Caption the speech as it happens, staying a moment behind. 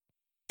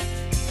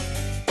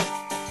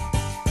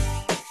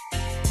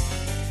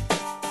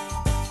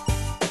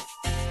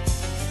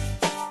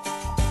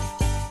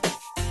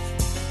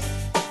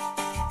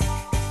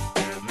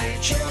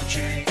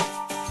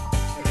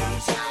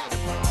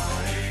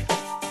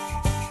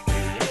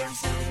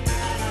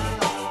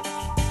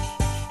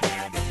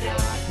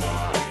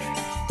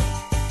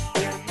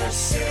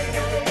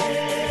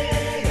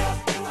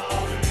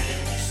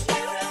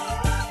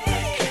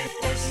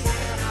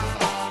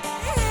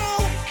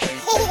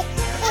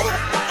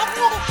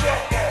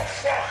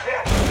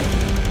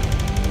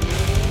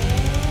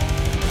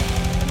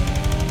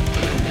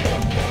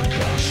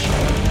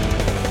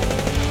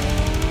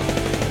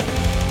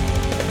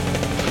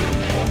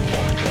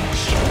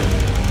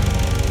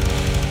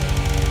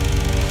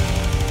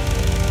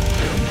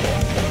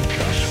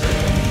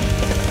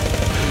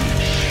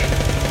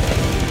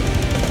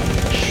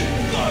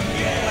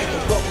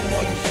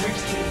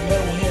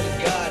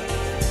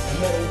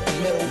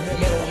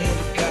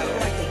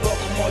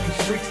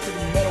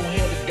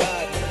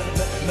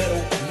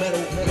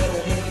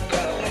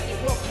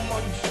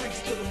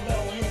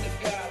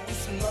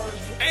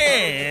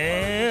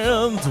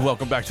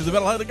Welcome back to the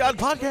Metalhead of God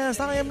podcast.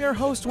 I am your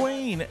host,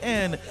 Wayne,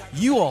 and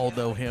you all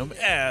know him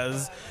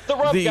as The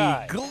Rump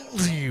Guy.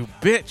 You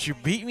bitch, you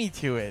beat me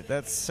to it.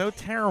 That's so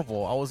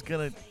terrible. I was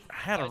gonna,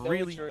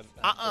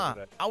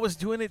 I was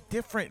doing it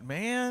different,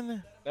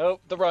 man.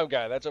 Nope, the Rump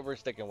Guy. That's what we're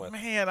sticking with.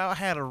 Man, I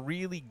had a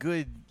really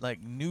good,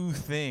 new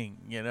thing,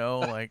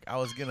 like I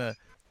was gonna,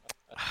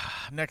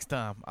 next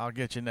time, I'll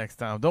get you next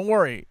time. Don't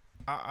worry,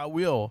 I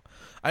will.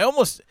 I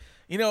almost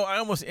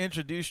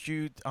introduced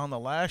you on the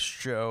last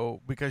show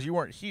because you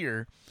weren't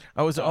here.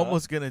 I was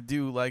almost going to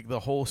do,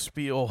 the whole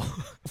spiel,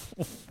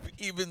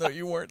 even though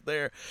you weren't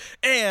there.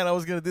 And I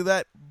was going to do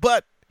that,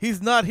 but he's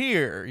not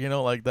here,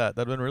 like that.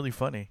 That would have been really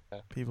funny.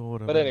 People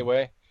would have. But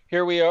anyway,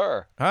 here we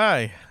are.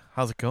 Hi.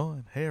 How's it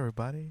going? Hey,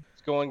 everybody.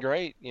 It's going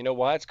great. You know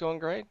why it's going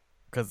great?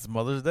 Because it's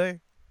Mother's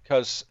Day?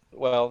 Because,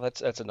 well,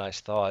 that's a nice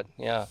thought,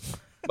 yeah.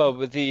 But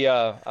with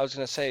I was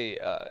going to say,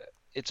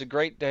 it's a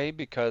great day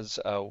because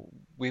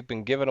we've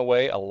been giving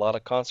away a lot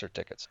of concert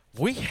tickets.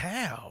 We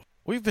have.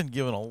 We've been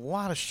giving a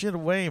lot of shit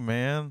away,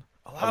 man.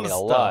 A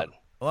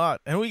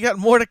lot. And we got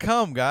more to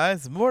come,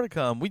 guys. More to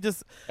come. We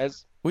just I'm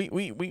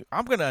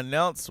gonna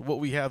announce what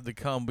we have to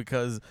come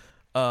because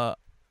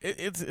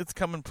it's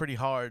coming pretty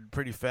hard,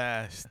 pretty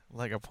fast,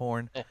 like a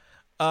porn.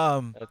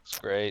 That's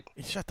great.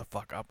 Shut the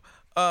fuck up.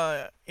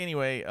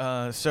 Anyway,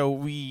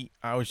 so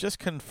I was just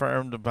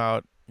confirmed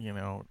about,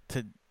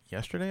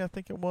 yesterday, I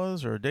think it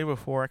was, or a day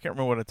before. I can't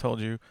remember what I told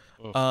you.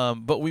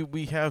 But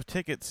we have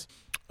tickets.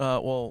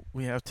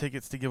 We have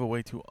tickets to give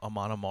away to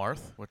Amon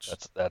Amarth, which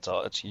that's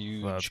all. It's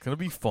huge. It's gonna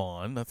be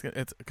fun.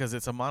 It's because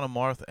it's Amon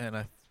Amarth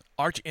and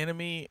Arch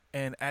Enemy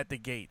and At the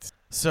Gates.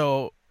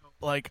 So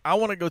I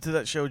want to go to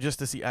that show just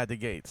to see At the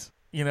Gates.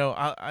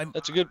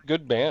 That's a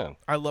good band.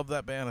 I love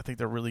that band. I think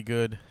they're really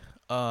good.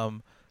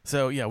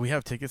 So yeah, we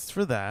have tickets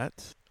for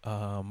that.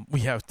 We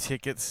have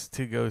tickets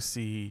to go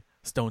see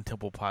Stone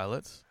Temple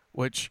Pilots.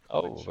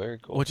 Very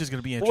cool. Which is going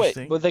to be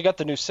interesting. Wait, but they got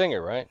the new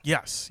singer, right?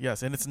 Yes,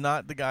 and it's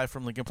not the guy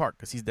from Linkin Park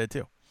because he's dead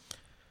too.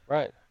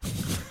 Right.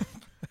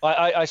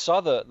 I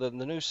saw the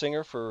new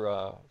singer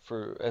for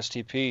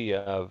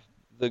STP.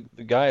 The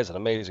guy has an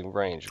amazing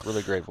range,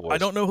 really great voice. I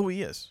don't know who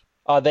he is.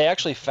 They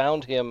actually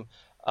found him.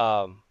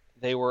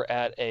 They were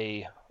at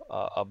a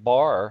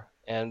bar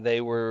and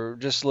they were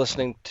just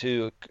listening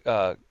to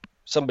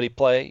somebody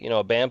play,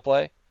 a band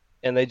play,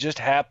 and they just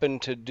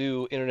happened to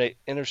do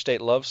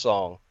Interstate Love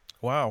Song.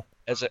 Wow.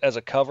 As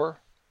a cover.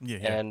 Yeah.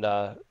 And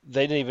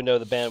they didn't even know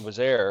the band was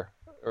there,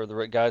 or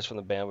the guys from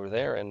the band were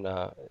there, and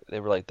they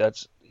were like,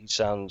 he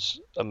sounds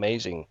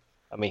amazing.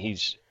 I mean,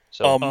 he's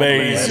so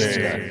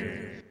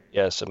amazing.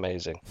 Yes,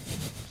 amazing.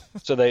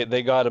 So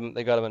they got him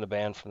in the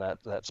band from that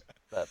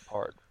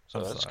part. So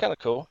it's kind of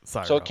cool.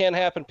 Sorry, so it can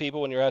happen,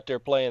 people, when you're out there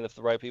playing. If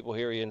the right people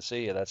hear you and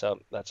see you, that's how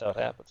it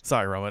happens.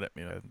 Sorry, Ron, I didn't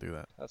mean to do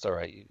that. That's all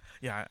right.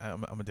 Yeah,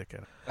 I'm a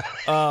dickhead.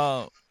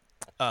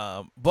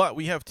 But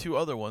we have two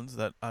other ones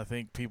that I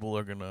think people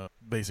are gonna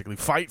basically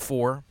fight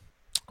for.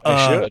 They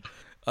should.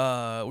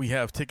 We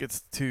have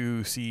tickets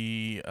to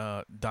see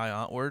Die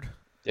Antwoord.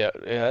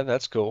 Yeah,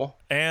 that's cool.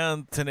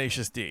 And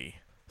Tenacious D.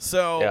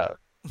 So yeah,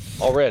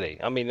 already.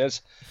 I mean,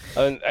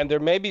 and there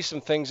may be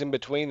some things in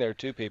between there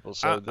too, people.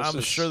 So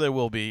I'm sure there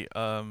will be.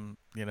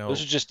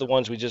 Those are just the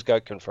ones we just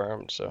got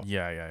confirmed. So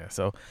yeah.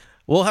 So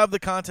we'll have the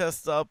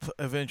contests up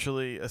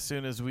eventually as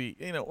soon as we,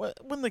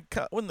 when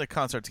the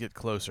concerts get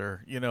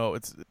closer.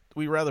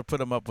 We rather put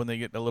them up when they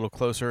get a little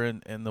closer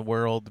in the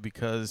world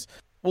because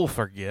we'll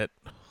forget.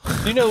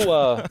 Do you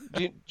know?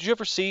 Did you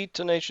ever see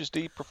Tenacious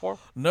D perform?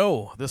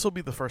 No, this will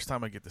be the first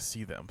time I get to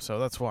see them, so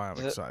that's why I'm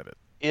excited.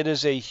 It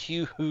is a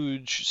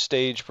huge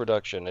stage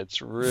production.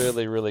 It's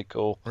really, really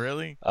cool.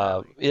 Really?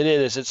 It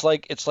is. It's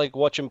like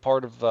watching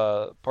part of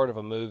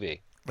a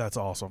movie. That's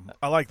awesome.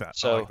 I like that.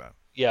 So, I like that.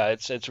 Yeah,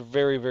 it's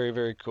very, very,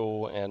 very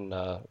cool. And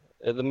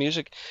the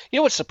music.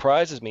 What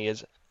surprises me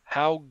is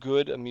how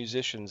good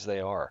musicians they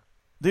are.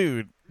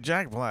 Dude,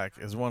 Jack Black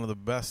is one of the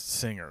best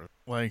singers.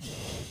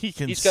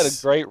 He's got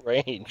a great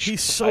range.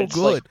 He's so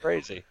good.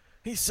 Crazy.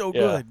 He's so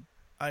good.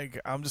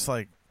 I'm just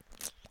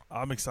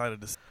I'm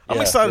excited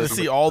to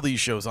see all these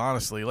shows,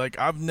 honestly.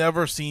 I've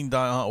never seen Die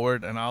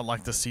Antwoord, and I'd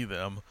like to see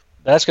them.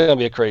 That's going to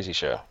be a crazy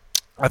show.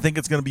 I think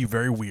it's going to be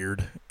very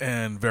weird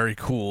and very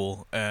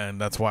cool,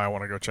 and that's why I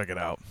want to go check it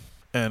out.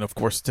 And, of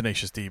course,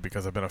 Tenacious D,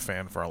 because I've been a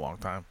fan for a long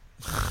time.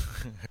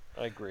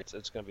 I agree.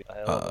 It's going to be a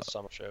hell of a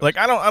summer show. I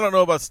don't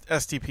know about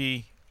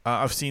STP.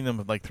 I've seen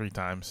them 3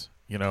 times,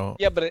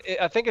 Yeah, but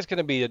I think it's going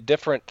to be a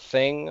different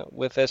thing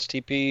with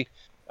STP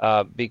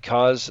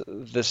because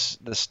this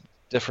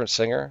different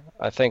singer.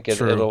 I think it's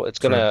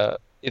going to,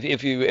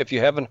 if you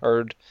haven't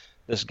heard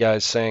this guy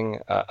sing,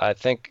 I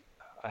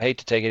hate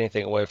to take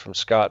anything away from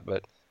Scott,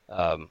 but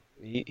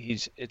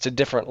it's a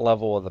different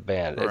level of the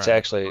band. Right. It's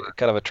actually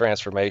kind of a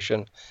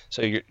transformation.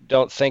 So you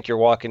don't think you're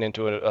walking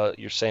into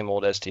your same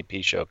old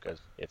STP show, because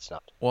it's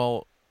not.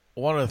 Well,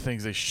 one of the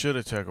things they should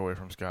have took away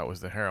from Scott was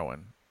the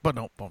heroin, but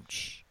no.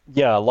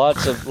 Yeah,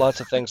 lots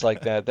of things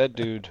like that. That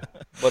dude,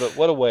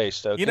 what a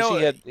waste. Though, he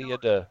had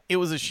to. It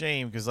was a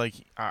shame because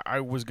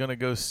I was gonna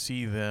go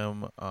see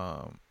them.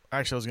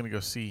 actually I was gonna go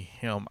see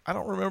him. I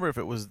don't remember if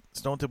it was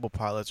Stone Temple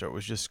Pilots or it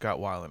was just Scott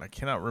Weiland. I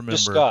cannot remember.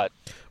 Just Scott.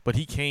 But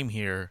he came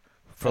here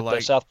for at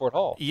the Southport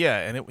Hall. Yeah,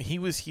 and he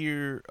was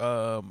here,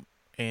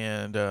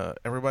 and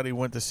everybody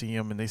went to see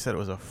him, and they said it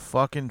was a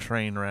fucking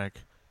train wreck.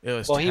 It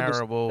was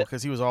terrible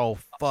because he was all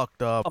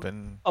fucked up,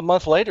 and a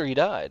month later he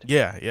died.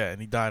 Yeah,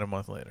 and he died a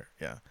month later.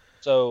 Yeah.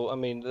 So I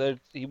mean,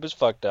 he was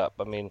fucked up.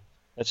 I mean,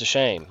 it's a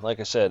shame. Like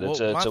I said,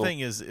 my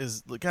thing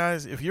is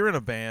guys, if you're in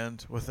a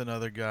band with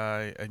another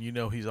guy and you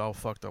know he's all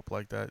fucked up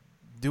like that,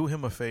 do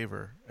him a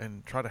favor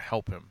and try to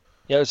help him.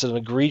 Yeah, it's an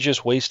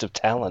egregious waste of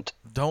talent.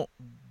 Don't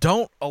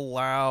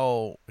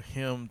allow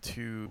him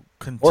to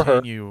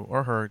continue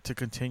or her to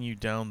continue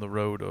down the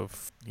road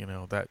of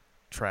that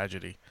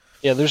tragedy.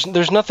 Yeah,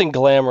 there's nothing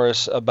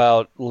glamorous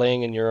about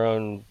laying in your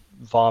own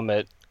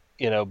vomit,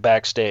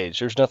 backstage.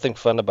 There's nothing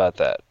fun about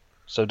that.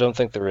 So don't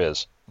think there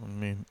is. I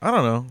mean, I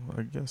don't know.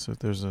 I guess if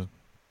there's a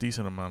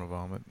decent amount of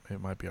vomit,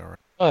 it might be all right.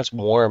 Oh, it's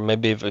warm.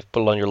 Maybe if you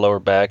put it on your lower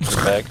back,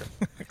 your back.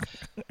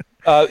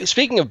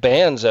 Speaking of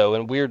bands, though,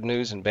 and weird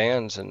news and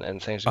bands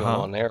and things going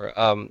on there,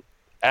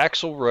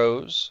 Axl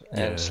Rose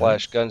and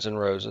 / Guns N'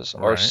 Roses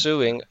are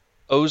suing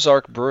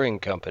Ozark Brewing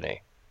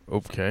Company.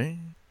 Okay.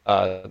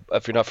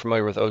 If you're not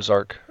familiar with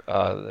Ozark,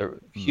 they're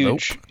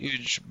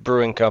huge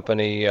brewing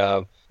company.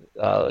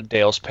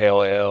 Dale's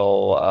Pale Ale,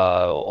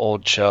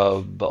 Old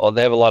Chub.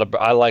 They have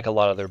I like a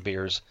lot of their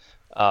beers.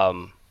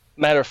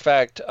 Matter of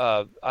fact,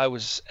 I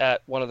was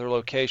at one of their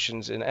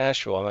locations in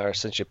Asheville. I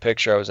sent you a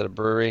picture. I was at a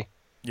brewery.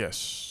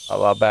 Yes. A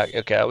while back.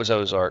 Okay, that was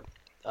Ozark.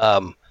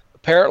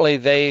 Apparently,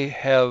 they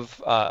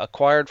have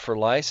acquired for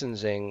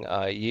licensing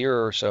a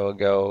year or so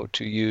ago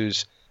to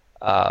use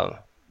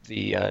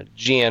the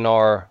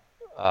GNR.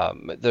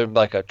 They're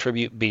like a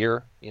tribute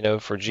beer,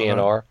 for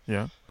GNR.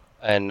 Yeah.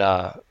 And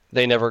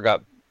they never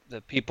got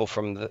the people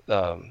from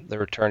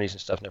their attorneys and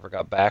stuff never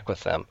got back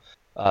with them.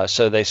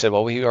 So they said,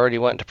 well, we already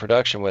went into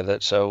production with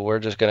it, so we're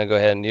just going to go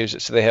ahead and use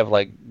it. So they have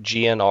like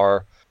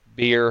GNR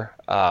beer,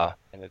 and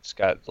it's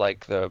got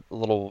like the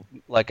little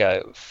like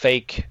a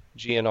fake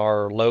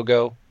GNR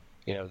logo.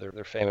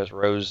 Their famous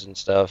rose and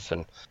stuff,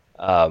 and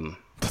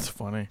that's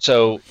funny.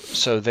 So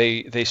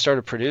they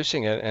started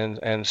producing it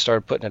and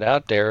started putting it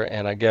out there,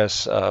 and I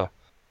guess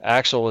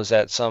Axl was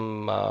at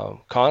some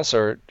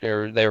concert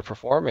or they were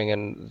performing,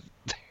 and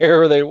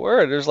there they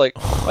were. There's like,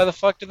 why the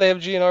fuck did they have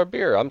GNR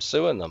beer? I'm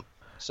suing them.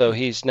 So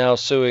he's now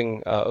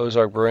suing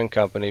Ozark Brewing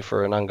Company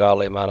for an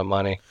ungodly amount of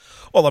money.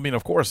 Well, I mean,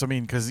 of course,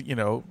 because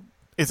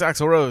it's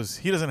Axl Rose.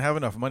 He doesn't have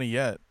enough money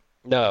yet.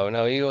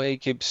 No, he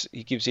keeps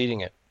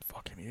eating it.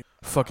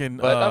 Fucking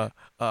what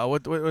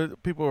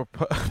people were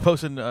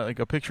posting like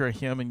a picture of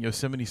him and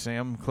Yosemite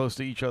Sam close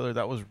to each other.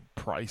 That was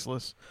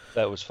priceless.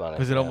 That was funny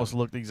because it almost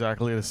looked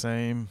exactly the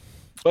same.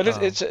 But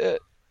it's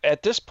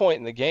at this point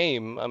in the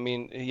game. I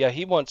mean, yeah,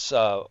 he wants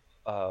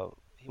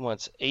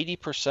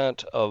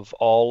 80% of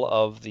all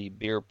of the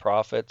beer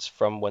profits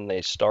from when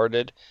they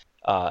started,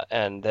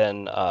 and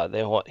then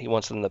he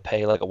wants them to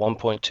pay like a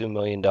 $1.2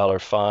 million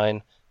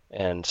fine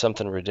and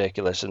something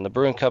ridiculous. And the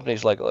brewing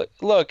company's like,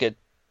 look,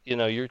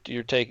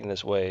 you're taking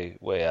this way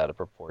out of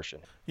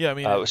proportion. Yeah, I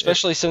mean,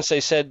 especially since they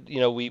said,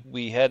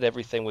 we had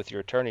everything with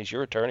your attorneys.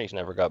 Your attorneys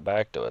never got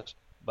back to us,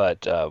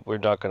 but we're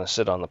not going to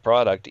sit on the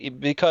product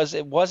because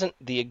it wasn't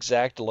the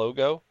exact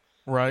logo.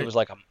 Right. It was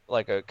like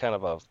a kind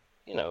of a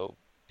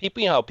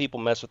people. How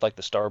people mess with like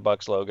the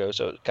Starbucks logo,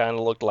 so it kind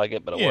of looked like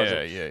it, but it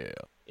wasn't.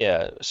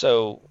 Yeah.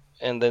 So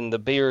and then the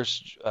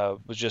beers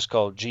was just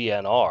called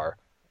GNR,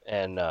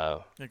 and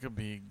it could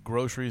be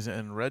groceries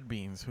and red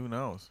beans. Who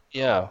knows?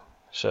 Yeah.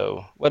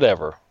 So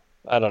whatever.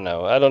 I don't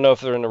know. I don't know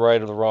if they're in the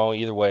right or the wrong.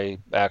 Either way,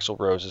 Axl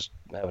Rose is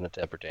having a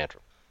temper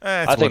tantrum.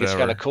 I think it's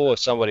kind of cool if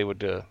somebody would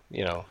do.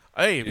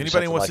 Hey, if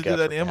anybody wants to do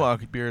that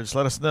Immock beers,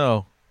 let us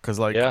know. Because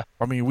I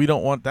mean, we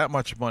don't want that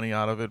much money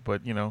out of it,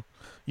 but you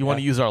want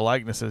to use our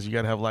likenesses. You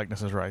got to have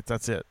likenesses rights.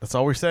 That's it. That's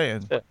all we're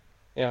saying.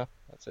 Yeah,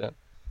 that's it.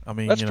 I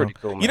mean, that's pretty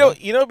cool, man.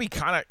 It'd be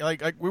kind of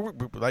like we're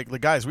like the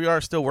guys. We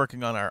are still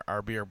working on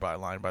our beer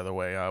line, by the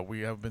way. We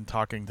have been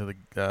talking to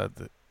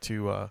the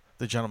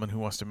gentleman who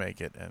wants to make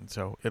it, and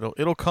so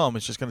it'll come.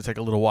 It's just going to take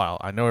a little while.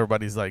 I know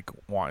everybody's like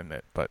wanting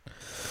it, but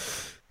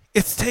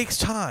it takes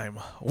time.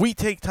 We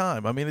take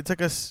time. I mean, it took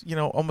us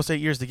almost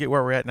 8 years to get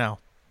where we're at now.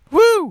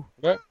 Woo!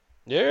 Right.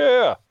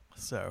 Yeah.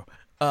 So,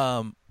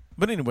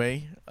 but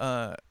anyway,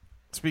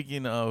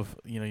 speaking of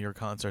your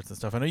concerts and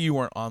stuff, I know you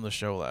weren't on the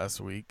show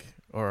last week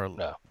or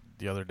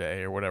the other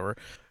day or whatever.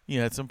 You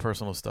had some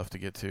personal stuff to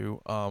get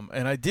to,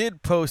 and I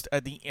did post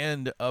at the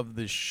end of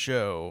the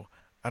show.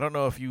 I don't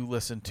know if you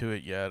listened to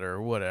it yet or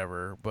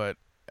whatever, but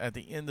at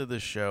the end of the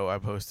show, I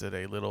posted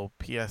a little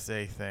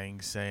PSA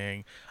thing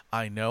saying,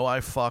 I know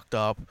I fucked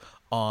up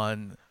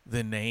on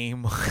the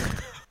name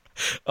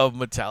of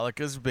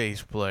Metallica's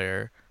bass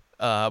player,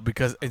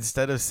 because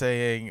instead of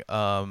saying,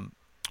 oh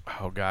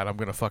God, I'm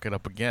going to fuck it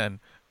up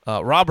again,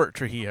 Robert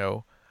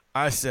Trujillo,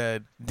 I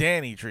said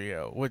Danny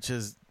Trio, which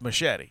is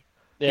Machete.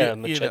 Yeah,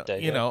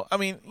 Machete. I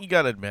mean, you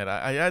got to admit,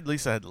 I at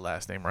least I had the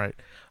last name right.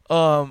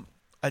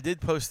 I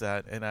did post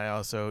that, and I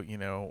also,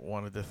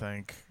 wanted to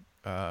thank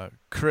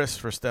Chris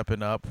for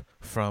stepping up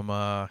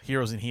from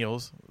Heroes and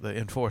Heels. The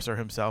enforcer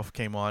himself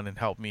came on and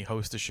helped me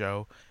host the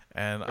show.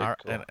 And Very our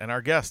cool. and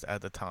our guest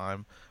at the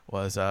time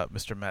was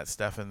Mr. Matt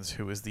Steffens,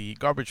 who is the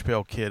Garbage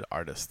Pail Kid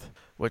artist,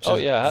 which Oh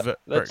is yeah, very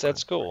cool.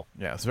 that's cool.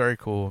 Yeah, it's very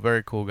cool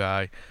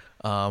guy.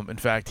 In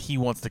fact, he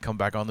wants to come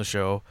back on the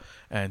show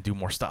and do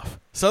more stuff.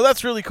 So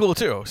that's really cool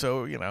too.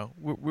 So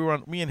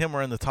me and him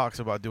were in the talks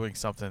about doing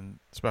something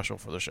special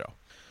for the show.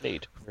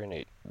 Neat, very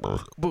neat.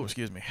 Boo,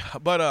 excuse me.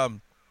 But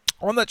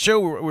on that show,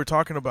 we were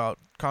talking about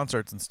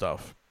concerts and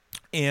stuff.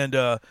 And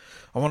I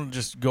want to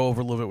just go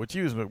over a little bit with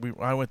you.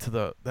 But I went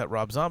to that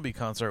Rob Zombie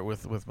concert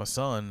with my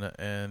son,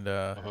 and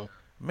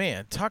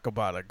man, talk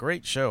about a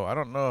great show. I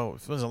don't know,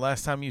 when was the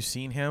last time you've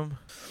seen him?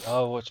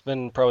 Oh, it's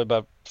been probably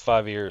about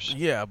 5 years.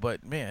 Yeah,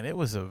 but man, it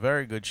was a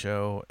very good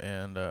show,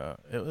 and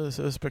it was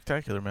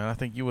spectacular, man. I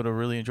think you would have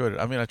really enjoyed it.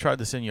 I mean, I tried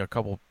to send you a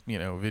couple,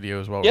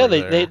 videos while Yeah,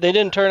 we were there. they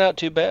didn't turn out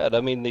too bad. I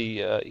mean,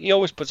 he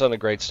always puts on a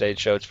great stage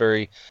show. It's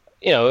very,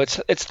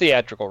 it's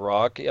theatrical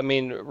rock. I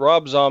mean,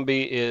 Rob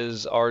Zombie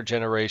is our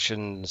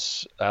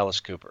generation's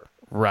Alice Cooper.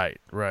 Right.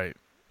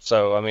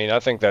 So, I mean, I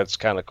think that's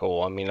kind of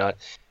cool. I mean,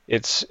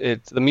 it's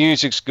the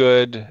music's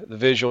good, the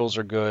visuals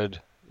are good.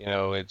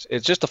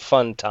 It's just a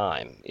fun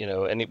time.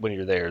 When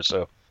you're there.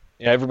 So,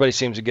 everybody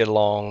seems to get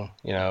along.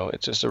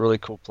 It's just a really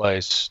cool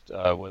place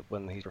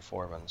when he's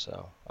performing.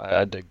 So,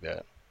 I dig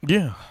that.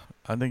 Yeah,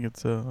 I think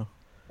it's Well,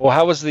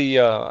 how was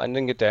I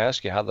didn't get to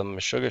ask you how the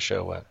Meshuggah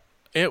show went.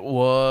 It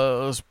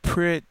was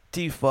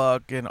pretty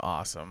fucking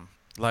awesome.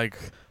 Like,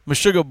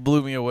 Meshuggah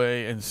blew me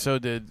away, and so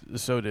did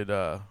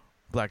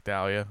Black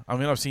Dahlia. I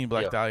mean, I've seen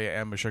Black Dahlia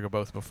and Meshuggah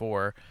both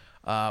before,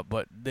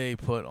 but they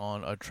put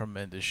on a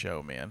tremendous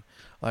show, man.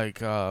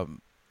 Like,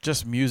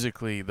 just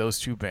musically, those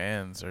two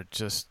bands are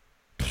just.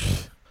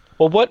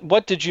 Well,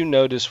 what did you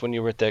notice when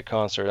you were at that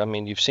concert? I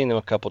mean, you've seen them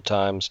a couple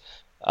times.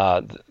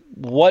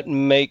 What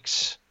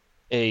makes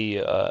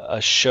a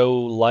show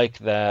like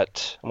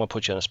that? I'm gonna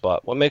put you on the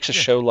spot. What makes a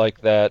show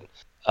like that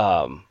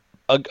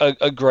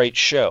a great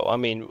show? I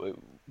mean,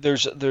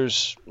 there's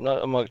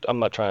not, I'm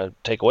not trying to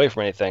take away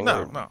from anything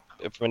No.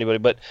 from anybody,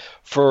 but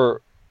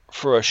for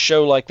a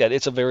show like that,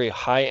 it's a very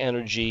high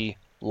energy,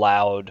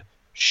 loud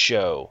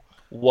show.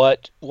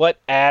 What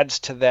adds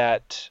to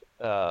that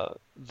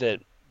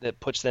that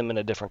puts them in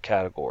a different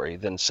category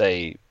than,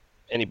 say,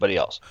 anybody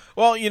else?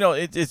 Well,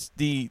 it's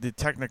the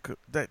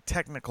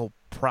technical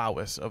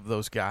prowess of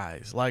those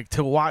guys. Like,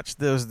 to watch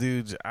those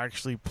dudes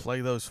actually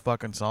play those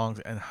fucking songs,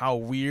 and how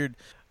weird.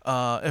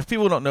 If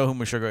people don't know who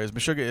Meshuggah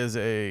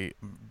is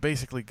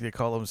basically they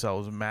call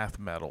themselves math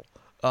metal.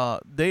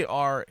 They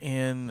are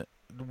in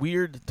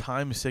weird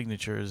time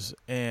signatures,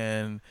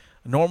 and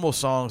normal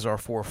songs are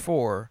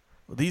 4/4.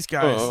 These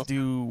guys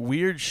do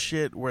weird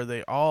shit where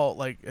they all,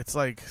 like, it's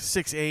like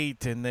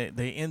 6/8, and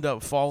they end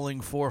up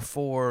falling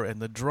 4/4, and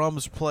the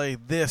drums play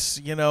this,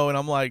 and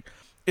I'm like,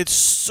 it's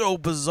so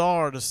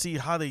bizarre to see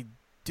how they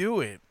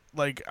do it.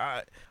 Like,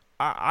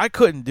 I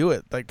couldn't do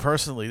it, like,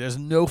 personally. There's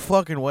no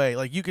fucking way.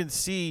 Like, you can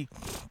see,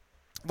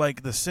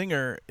 like, the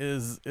singer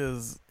is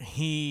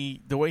the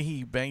way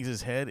he bangs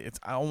his head, it's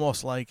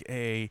almost like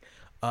a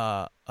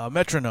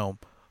metronome.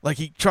 Like,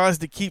 he tries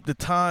to keep the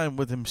time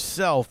with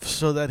himself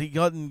so that he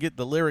doesn't get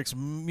the lyrics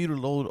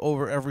mutilated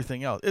over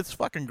everything else. It's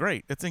fucking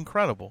great. It's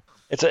incredible.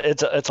 It's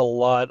a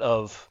lot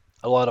of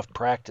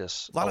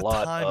practice. A lot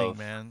of timing,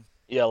 man.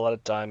 Yeah, a lot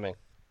of timing.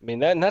 I mean,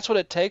 that's what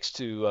it takes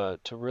to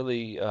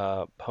really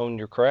hone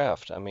your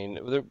craft. I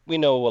mean, we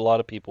know a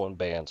lot of people in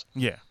bands.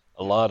 Yeah.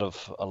 And a lot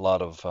of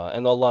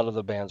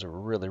the bands are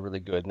really, really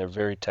good, and they're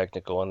very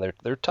technical, and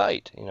they're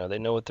tight. They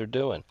know what they're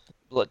doing.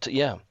 But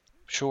yeah,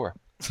 sure.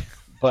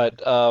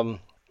 But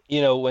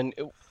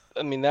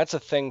that's a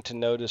thing to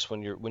notice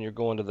when you're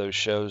going to those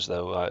shows,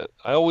 though.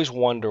 I always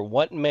wonder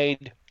what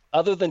made,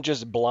 other than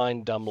just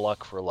blind dumb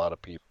luck for a lot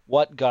of people,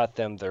 what got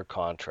them their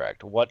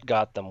contract, what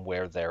got them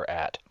where they're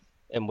at,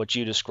 and what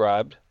you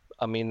described.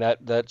 I mean,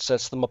 that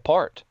sets them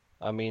apart.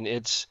 I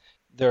mean,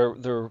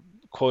 they're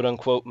quote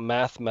unquote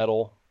math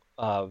metal.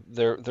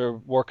 They're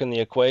working the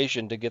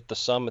equation to get the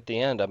sum at the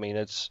end. I mean,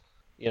 it's.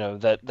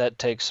 That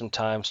takes some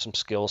time, some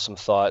skill, some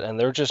thought, and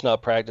they're just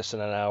not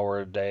practicing an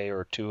hour a day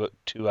or two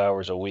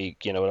hours a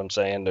week. You know what I'm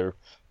saying? They're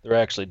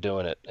actually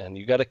doing it, and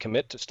you got to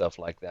commit to stuff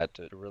like that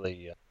to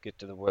really get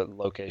to the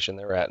location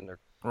they're at, and they're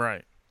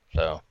right.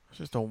 So it's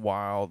just a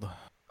wild.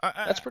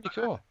 That's pretty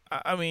cool.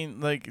 I mean,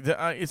 like,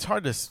 it's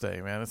hard to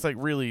say, man. It's like,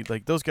 really,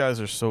 like, those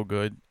guys are so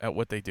good at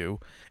what they do,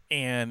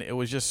 and it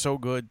was just so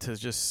good to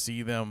just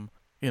see them,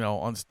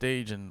 on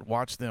stage and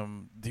watch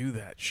them do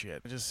that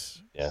shit.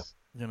 Just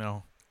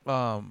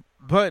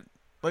But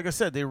like I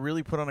said, they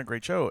really put on a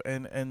great show,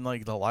 and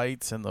like the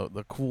lights and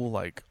the cool,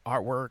 like,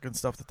 artwork and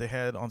stuff that they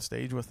had on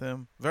stage with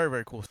them, very,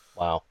 very cool.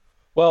 Wow.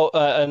 Well,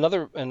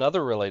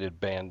 another related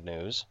band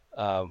news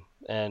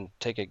and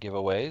ticket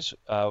giveaways.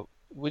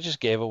 We just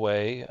gave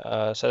away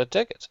a set of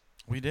tickets.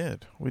 We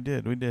did.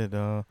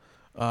 To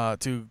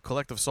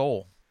Collective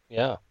Soul.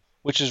 Yeah.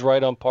 which is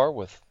right on par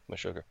with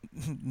Meshuggah.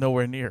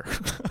 Nowhere near.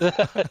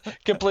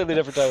 Completely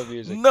different type of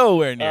music.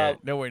 Nowhere near.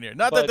 Nowhere near.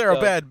 Not that they're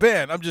a bad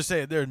band. I'm just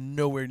saying they're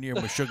nowhere near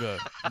Meshuggah.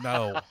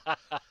 No.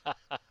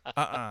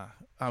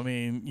 I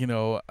mean,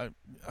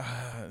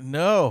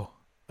 no.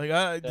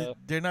 Like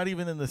they're not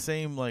even in the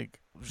same like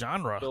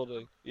genre.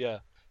 Building. Yeah.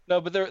 No,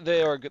 but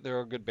they're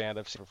a good band.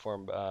 I've seen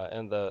perform,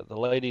 and the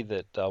lady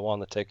that won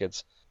the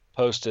tickets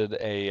posted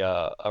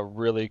a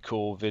really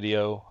cool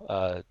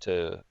video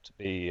to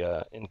be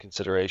in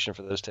consideration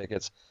for those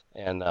tickets,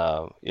 and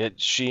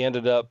she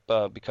ended up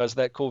because of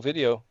that cool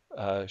video,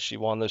 she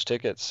won those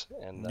tickets,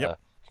 and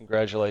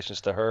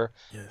congratulations to her.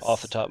 Yes.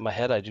 Off the top of my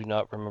head, I do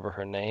not remember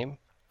her name.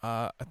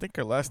 I think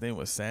her last name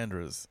was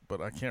Sandra's,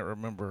 but I can't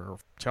remember her.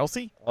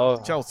 Chelsea?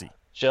 Oh, Chelsea.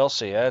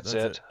 Chelsea, that's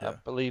it. Yeah. I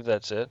believe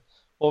that's it.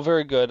 Well,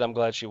 very good. I'm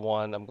glad she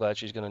won. I'm glad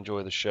she's going to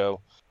enjoy the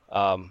show.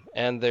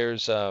 And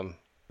there's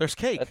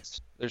cake.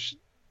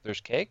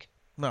 There's cake?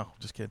 No,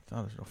 just kidding.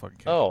 Oh, there's no fucking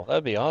cake. Oh,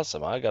 that'd be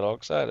awesome. I got all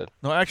excited.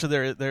 No,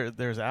 actually,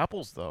 there's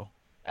apples though.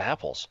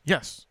 Apples?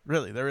 Yes,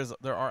 really.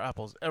 There are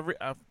apples.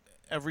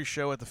 Every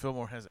show at the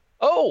Fillmore has.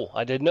 Oh,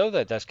 I didn't know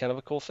that. That's kind of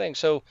a cool thing.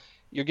 So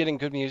you're getting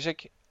good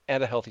music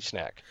and a healthy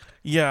snack.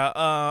 Yeah,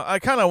 I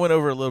kind of went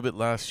over a little bit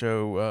last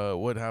show.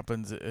 What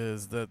happens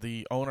is that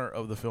the owner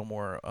of the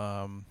Fillmore,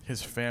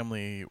 his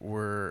family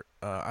were,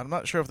 I'm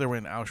not sure if they were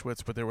in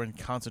Auschwitz, but they were in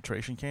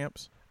concentration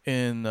camps.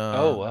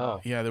 Oh,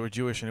 wow. Yeah, they were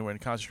Jewish and they were in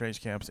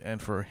concentration camps.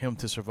 And for him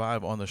to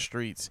survive on the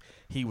streets,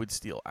 he would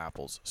steal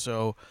apples.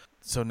 So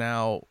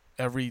now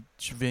every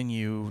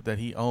venue that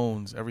he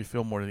owns, every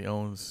Fillmore that he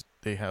owns,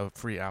 they have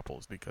free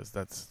apples because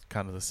that's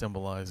kind of the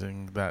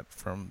symbolizing that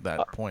from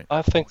that point.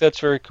 I think that's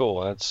very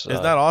cool.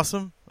 Isn't that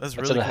awesome? That's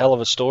really a hell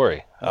of a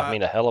story. I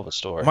mean, a hell of a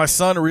story. My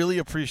son really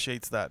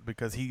appreciates that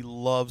because he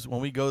loves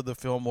when we go to the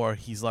Fillmore.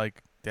 He's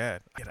like,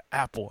 "Dad, I get an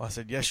apple." I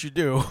said, "Yes, you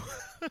do."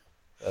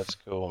 That's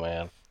cool,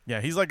 man.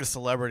 Yeah, he's like a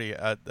celebrity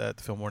at the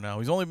Fillmore now.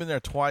 He's only been there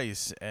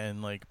twice,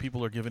 and like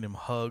people are giving him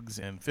hugs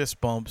and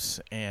fist bumps,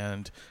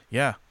 and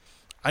yeah,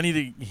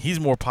 he's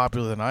more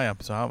popular than I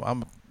am, so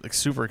I'm like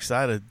super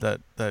excited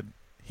that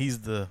he's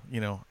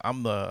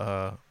I'm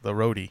the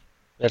roadie.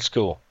 That's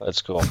cool.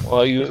 That's cool.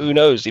 Well, who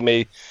knows? He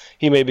may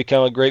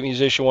become a great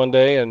musician one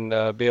day and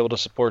be able to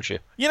support you.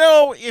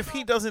 If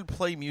he doesn't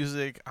play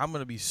music, I'm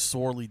gonna be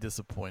sorely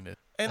disappointed.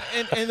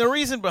 And the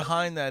reason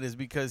behind that is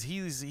because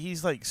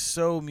he's like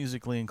so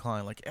musically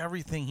inclined. Like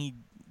everything he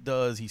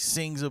does, he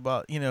sings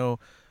about.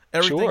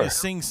 Everything Sure. is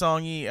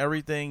sing-songy.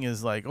 Everything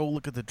is like, oh,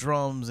 look at the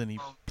drums, and he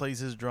plays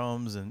his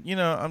drums, and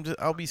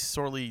I'll be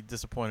sorely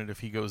disappointed if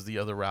he goes the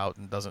other route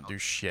and doesn't do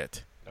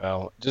shit.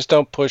 Well, just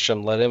don't push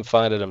him. Let him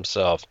find it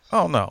himself.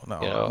 Oh no,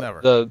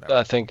 never.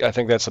 I think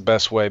that's the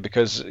best way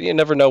because you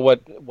never know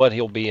what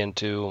he'll be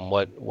into and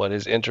what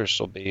his interests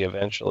will be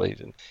eventually.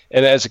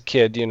 And as a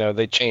kid,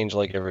 they change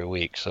like every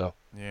week. So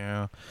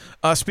yeah.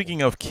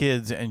 Speaking of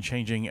kids and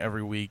changing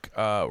every week,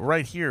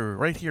 right here,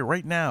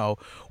 right now,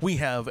 we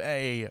have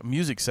a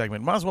music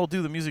segment. Might as well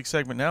do the music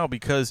segment now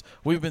because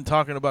we've been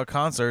talking about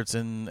concerts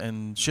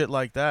and shit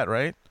like that,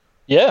 right?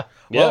 Yeah,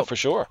 for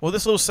sure. Well,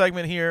 this little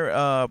segment here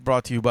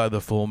brought to you by the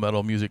Full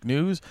Metal Music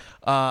News.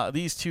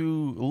 These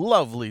two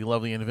lovely,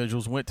 lovely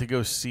individuals went to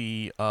go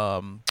see,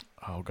 oh,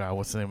 God,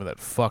 what's the name of that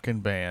fucking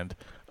band?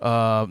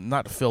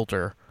 Not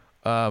Filter.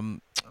 I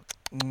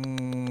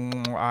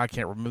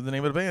can't remember the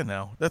name of the band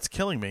now. That's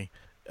killing me.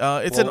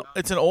 It's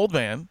an old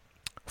band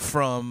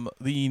from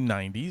the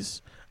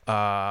 90s.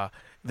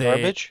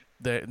 Garbage?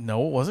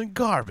 No, it wasn't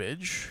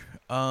Garbage.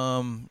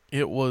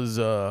 It was,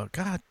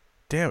 God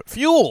damn it,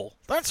 Fuel.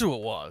 That's who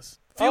it was.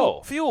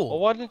 Fuel. Well,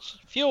 why didn't you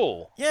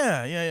Fuel?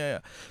 Yeah.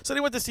 So they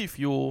went to see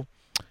Fuel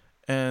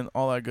and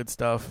all that good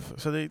stuff.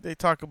 So they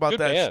talk about good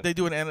that.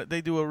 Band.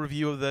 They do a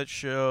review of that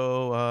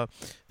show.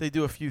 They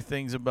do a few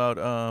things about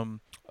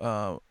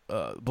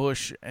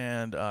Bush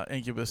and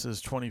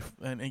Incubus's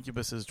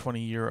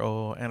 20-year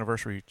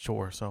anniversary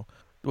tour. So,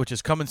 which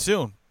is coming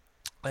soon.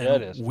 And yeah,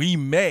 it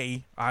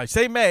is. I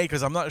say may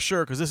because I'm not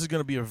sure because this is going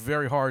to be a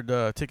very hard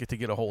ticket to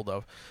get a hold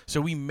of. So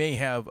we may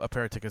have a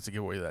pair of tickets to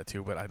give away to that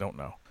too, but I don't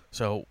know.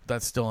 So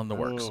that's still in the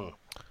works.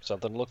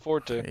 Something to look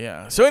forward to.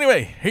 Yeah. So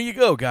anyway, here you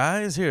go,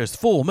 guys. Here's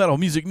Full Metal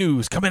Music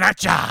News coming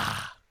at ya.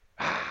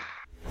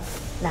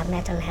 The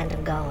Metal Hand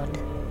of God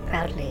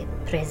proudly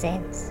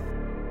presents.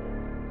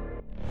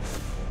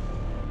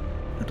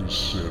 It is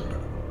said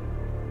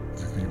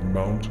that the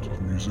amount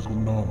of musical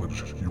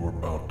knowledge you are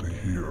about to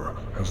hear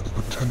has the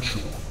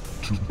potential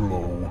to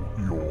blow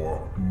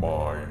your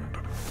mind.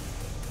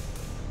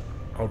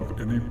 Out of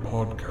any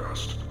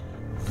podcast,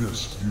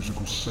 this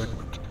musical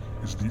segment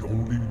is the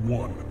only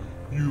one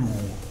you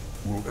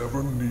will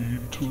ever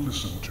need to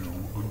listen to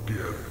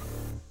again.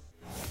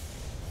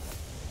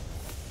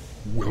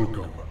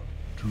 Welcome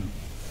to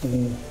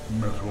Full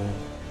Metal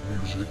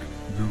Music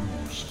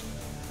News.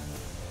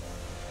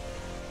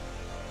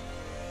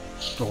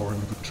 Starring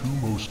the two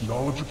most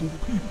knowledgeable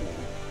people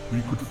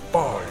we could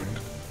find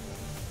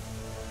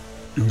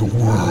in the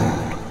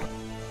world.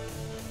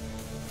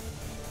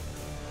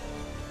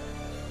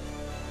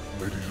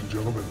 Ladies and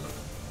gentlemen,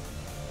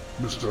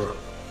 Mr.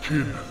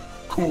 Kid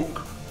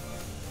Cook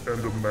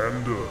and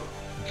Amanda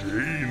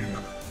Jane.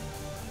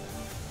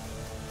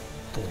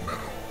 Full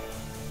Metal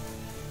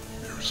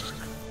Music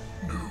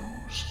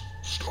News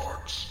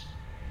starts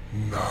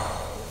now.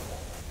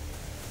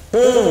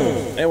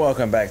 Boom! And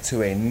welcome back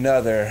to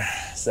another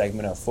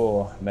segment of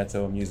Full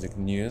Metal Music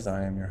News.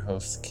 I am your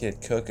host,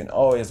 Kid Cook, and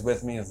always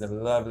with me is the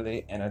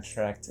lovely and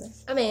attractive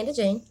Amanda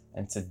Jane.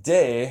 And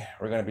today,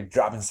 we're going to be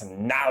dropping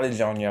some knowledge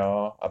on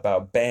y'all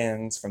about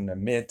bands from the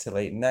mid to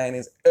late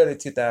 90s, early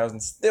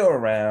 2000s, still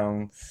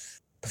around,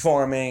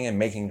 performing and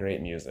making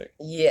great music.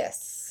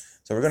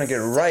 Yes. So we're going to get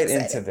right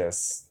into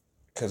this,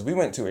 because we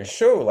went to a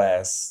show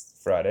last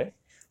Friday.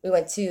 We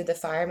went to the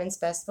Fireman's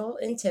Festival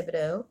in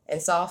Thibodaux and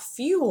saw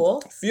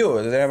Fuel.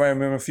 Fuel. Does everybody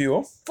remember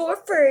Fuel? For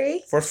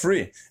free. For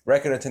free.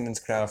 Record attendance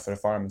crowd for the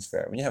Fireman's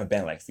Fair. When you have a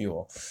band like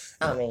Fuel.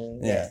 I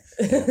mean, yeah.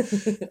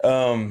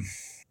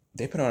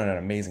 They put on an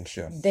amazing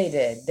show. They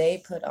did.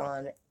 They put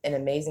on an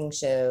amazing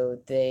show.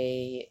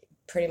 They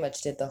pretty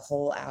much did the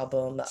whole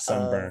album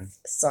Sunburn. of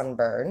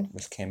Sunburn.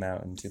 Which came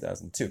out in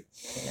 2002.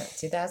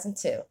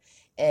 2002.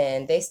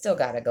 And they still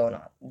got it going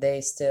on.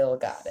 They still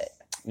got it.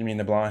 You mean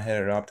the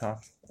blonde-headed Rob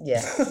Thomas?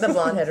 Yeah, the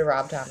blonde-headed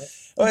Rob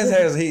Thomas. Well, his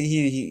hair is,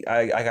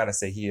 I gotta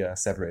say, he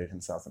separated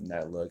himself from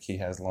that look. He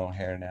has long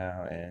hair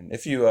now, and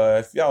if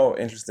y'all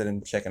interested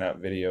in checking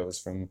out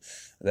videos from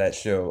that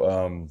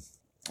show,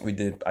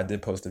 I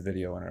did post a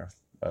video on our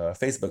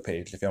Facebook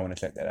page if y'all want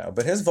to check that out.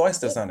 But his voice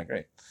still sounded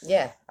great.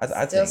 Yeah, I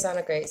still think.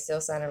 sounded great.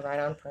 Still sounded right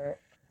on point.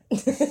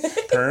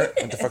 Pernt?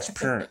 What the fuck's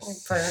pernt?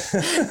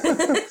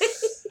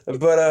 Pernt.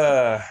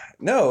 But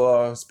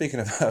no.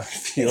 Speaking of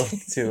appeal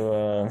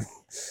to.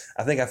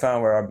 I think I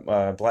found where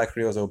our Black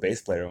Creole's old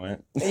bass player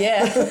went.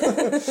 Yeah.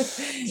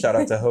 Shout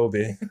out to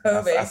Hobie.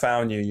 Hobie. I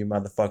found you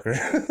motherfucker.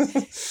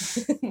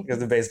 Because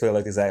the bass player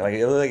looked exactly like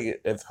it looked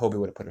like if Hobie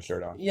would have put a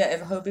shirt on. Yeah,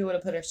 if Hobie would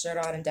have put a shirt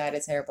on and dyed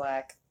his hair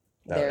black,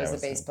 there's a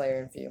bass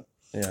player in view.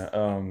 Yeah.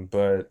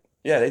 But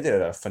yeah, they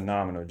did a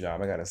phenomenal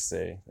job. I gotta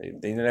say,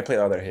 they played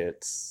all their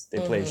hits.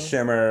 They played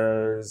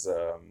Shimmers.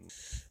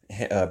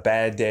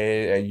 Bad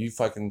Day. You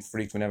fucking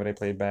freaked whenever they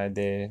played Bad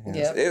Day.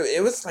 Yeah.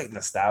 It was like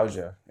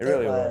nostalgia. It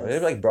really was.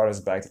 It like brought us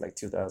back to like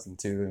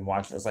 2002 and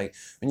watching. It's like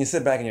when you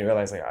sit back and you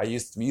realize like we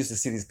used to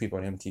see these people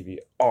on MTV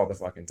all the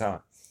fucking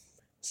time.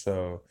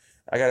 So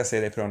I gotta say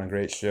they put on a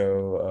great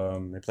show.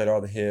 They played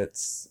all the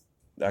hits.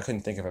 I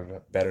couldn't think of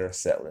a better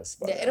set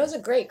list. Yeah, it was a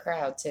great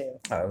crowd too.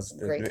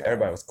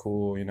 Everybody was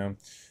cool, you know.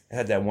 I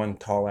had that one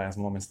tall ass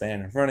woman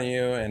standing in front of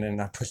you, and then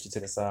I pushed you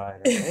to the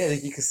side. And, hey,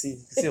 you can see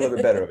a little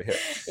bit better over here.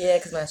 Yeah,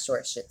 because my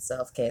short shit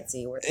self can't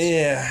see worth it.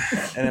 Yeah,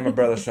 and then my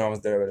brother Sean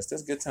was there, but it's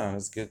a good time. It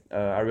was good.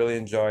 I really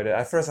enjoyed it.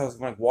 At first, I was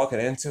like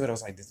walking into it. I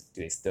was like, do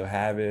they still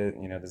have it?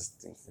 You know,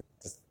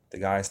 the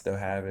guys still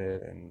have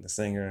it, and the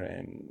singer,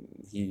 and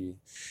he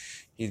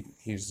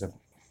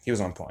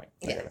was on point.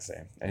 I gotta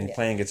say, and he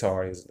playing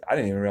guitar. I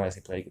didn't even realize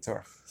he played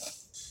guitar.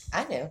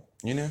 I knew.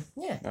 You knew?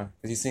 Yeah.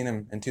 Because you seen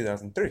him in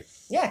 2003.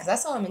 Yeah, because I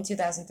saw him in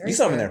 2003. You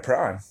saw him in their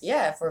prime.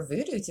 Yeah, for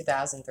Voodoo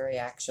 2003,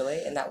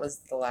 actually. And that was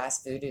the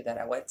last Voodoo that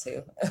I went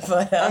to.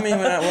 But I mean,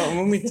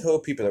 when we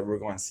told people that we were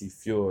going to see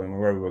Fuel and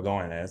where we were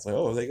going at, it's like,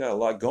 oh, they got a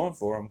lot going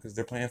for them because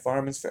they're playing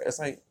Fireman's Fair. It's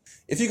like,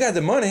 if you got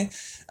the money,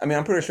 I mean,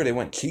 I'm pretty sure they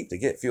went cheap to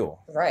get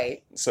Fuel.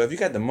 Right. So if you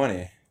got the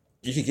money,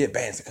 you could get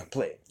bands to come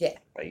play. Yeah.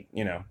 Like,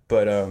 you know.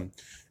 But,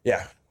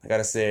 yeah, I got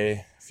to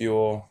say,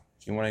 Fuel...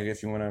 If you want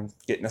to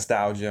get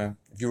nostalgia,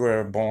 if you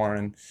were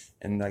born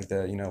in like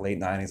the late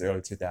 90s, early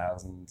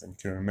 2000s, and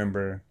can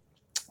remember,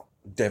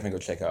 definitely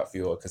go check out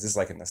Fuel because it's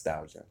like a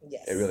nostalgia.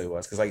 Yes. It really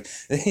was. Because like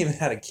they even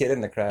had a kid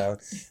in the crowd,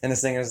 and the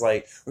singer's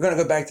like, "We're gonna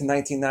go back to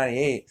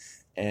 1998,"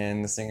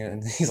 and the singer,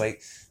 and he's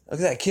like,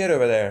 "Look at that kid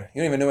over there.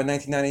 You don't even know what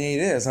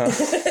 1998 is, huh?"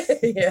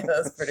 Yeah,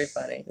 that's pretty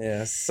funny.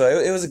 Yeah, so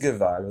it was a good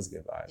vibe. It was a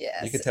good vibe.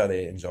 Yes. You could tell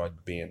they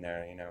enjoyed being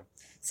there.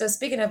 So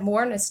speaking of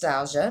more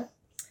nostalgia.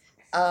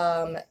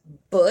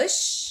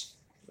 Bush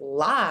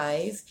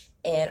Live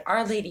and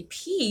Our Lady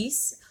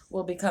Peace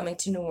will be coming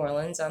to New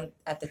Orleans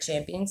at the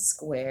Champion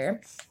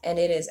Square, and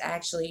it is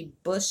actually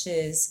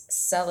Bush's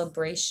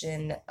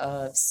celebration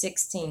of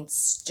 16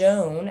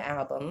 Stone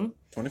album.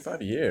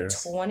 25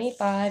 years.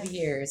 25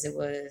 years. It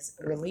was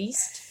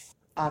released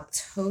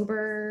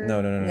October.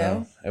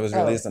 No. It was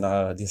released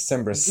on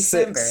December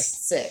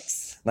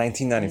 6th.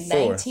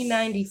 1994.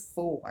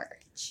 1994.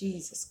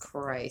 Jesus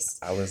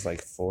Christ. I was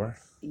like 4.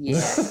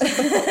 Yeah.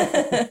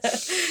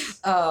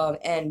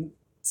 And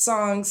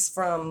songs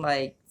from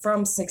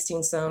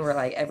 16 Stone were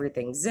like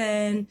Everything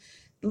Zen,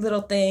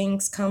 Little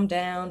Things, Come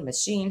Down,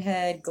 Machine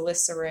Head,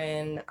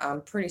 Glycerin.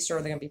 I'm pretty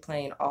sure they're going to be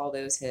playing all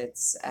those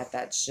hits at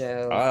that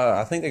show.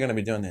 I think they're going to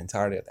be doing the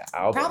entirety of the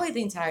album. Probably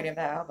the entirety of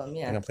the album,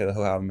 yeah. They're going to play the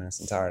whole album in its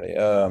entirety.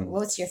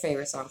 What's your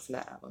favorite song from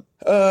that album?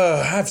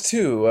 I have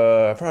 2.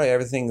 Probably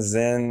Everything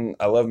Zen.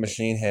 I love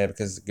Machine Head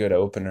because it's a good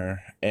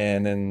opener.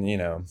 And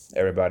then,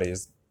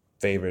 everybody's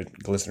favorite,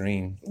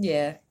 Glycerine.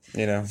 Yeah.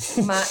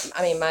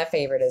 My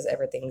favorite is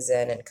Everything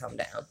Zen and Come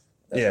Down.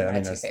 Those are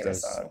my 2 favorite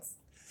songs.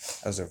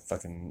 Those are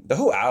fucking... The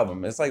whole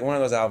album. It's like one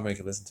of those albums you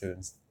can listen to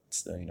and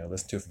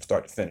listen to it from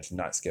start to finish and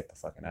not skip a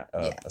fucking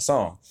a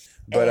song.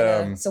 But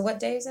and, so what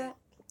day is that?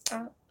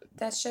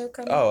 That show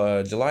coming?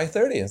 July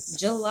 30th.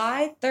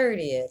 July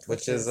 30th,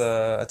 which is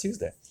a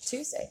Tuesday.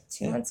 Tuesday,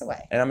 2 months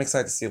away. And I'm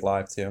excited to see it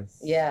live too.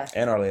 Yeah.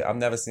 And Our Lady. I've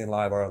never seen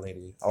live Our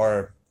Lady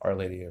or Our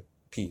Lady of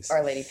Peace.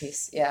 Our Lady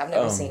Peace. Yeah, I've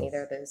never seen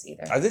either of those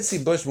either. I did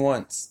see Bush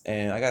once,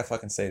 and I gotta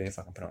fucking say they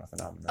fucking put on a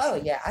phenomenal show. Oh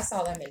yeah, I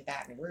saw them in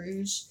Baton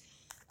Rouge.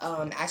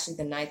 Actually,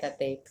 the night that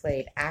they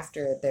played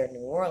after their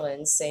New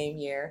Orleans, same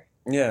year.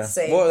 Yeah.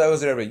 Well, that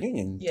was their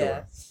reunion tour.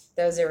 Yeah.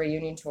 That was their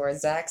reunion tour.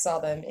 Zach saw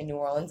them in New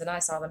Orleans, and I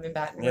saw them in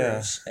Baton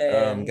Rouge.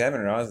 Yeah.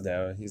 Gavin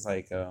Rossdale, he's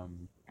like,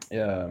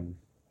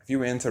 if you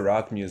were into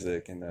rock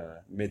music in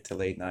the mid to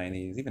late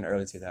 90s, even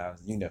early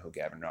 2000s, you know who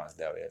Gavin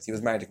Rossdale is. He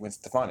was married to Gwen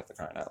Stefani, for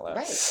crying out loud.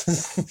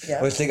 Right.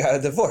 Yeah. Which they got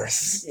a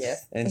divorce. Yeah.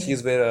 And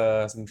she's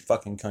with some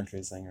fucking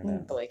country singer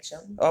now. Blake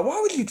Shelton.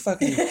 Why would you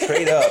fucking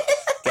trade up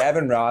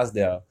Gavin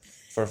Rossdale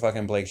for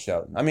fucking Blake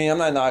Shelton? I mean, I'm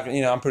not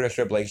knocking, I'm pretty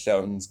sure Blake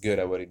Shelton's good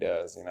at what he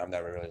does. I've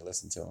never really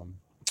listened to him.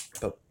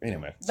 But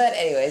anyway. We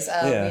digress.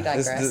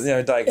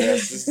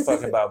 Digress. This is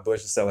fucking about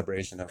Bush's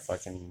celebration of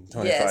fucking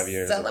 25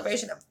 years.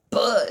 Celebration of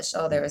Bush.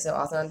 Oh, they were so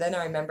awesome. And then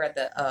I remember at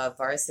the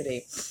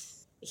varsity,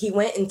 he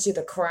went into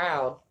the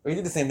crowd. Well, he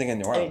did the same thing in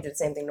New Orleans. He did the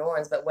same thing in New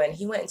Orleans. But when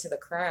he went into the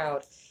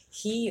crowd,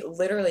 he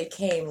literally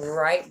came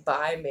right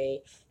by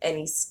me and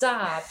he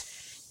stopped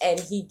and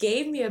he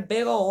gave me a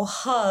big old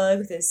hug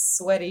with his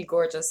sweaty,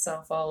 gorgeous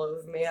self all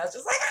over me. I was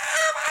just like,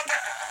 oh my God.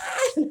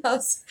 And I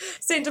was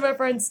saying to my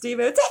friend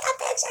Steven, take a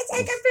picture.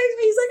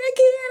 He's like, I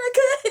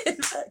can't.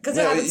 Because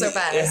it happened so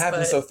fast. It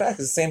happened so fast.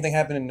 The same thing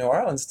happened in New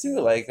Orleans, too.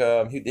 Like,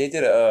 they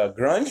did a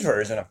grunge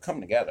version of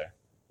Come Together.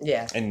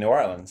 Yeah. In New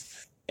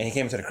Orleans. And he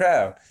came into the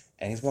crowd,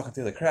 and he's walking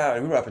through the crowd,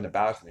 and we were up in the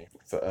balcony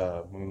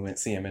when we went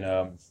to see him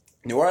in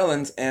New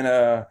Orleans, and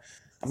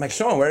I'm like,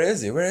 Sean, where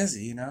is he? Where is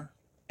he,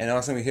 And all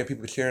of a sudden we hear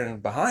people cheering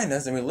behind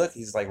us, and we look,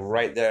 he's like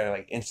right there,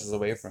 like inches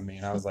away from me,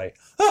 and I was like,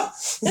 ah!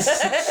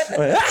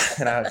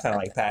 And I kind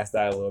of like passed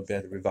out a little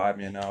bit to revive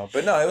me and all.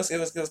 But no, it was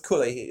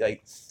cool. He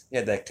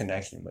had that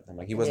connection with him.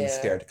 Like he wasn't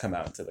scared to come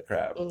out into the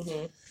crowd.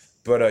 Mm-hmm.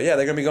 But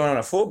they're gonna be going on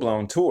a full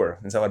blown tour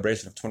in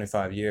celebration of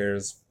 25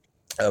 years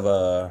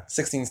of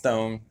 16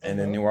 Stone, and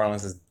then New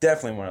Orleans is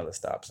definitely one of the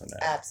stops in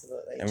that.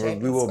 Absolutely,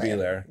 and we will be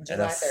there,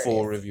 and a 30th.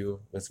 Full review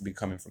will be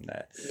coming from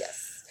that.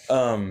 Yes.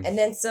 And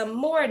then some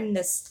more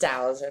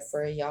nostalgia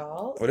for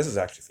y'all. Well, this is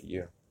actually for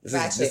you.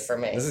 This for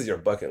me. This is your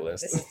bucket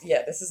list.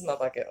 This is my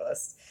bucket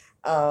list.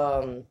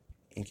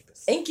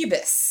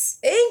 Incubus.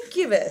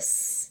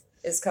 Incubus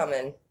is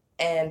coming,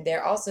 and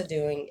they're also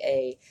doing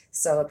a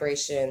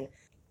celebration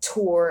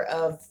tour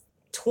of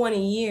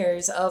 20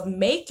 years of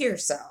Make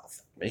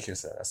Yourself. Make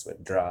Yourself. That's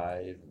what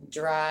Drive.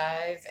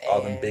 And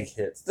all them big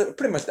hits.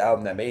 Pretty much the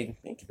album that made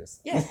Incubus.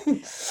 Yeah.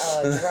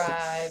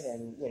 Drive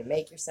and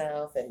Make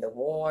Yourself and The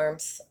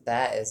Warmth.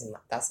 That's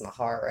my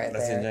heart right there.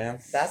 That's your jam?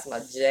 That's my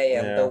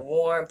jam. Yeah. The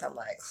Warmth. I'm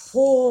like,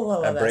 oh,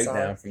 I love that song.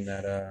 breakdown from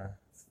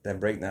that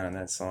breakdown in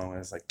that song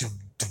is like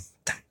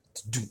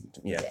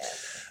yeah.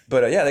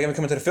 But they're gonna be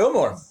coming to the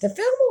Fillmore. The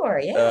Fillmore,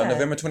 yeah.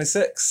 November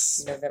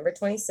 26th. November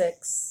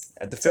 26th.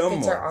 At the Fillmore.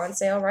 Tickets are on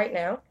sale right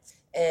now.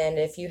 And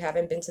if you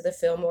haven't been to the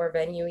Fillmore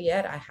venue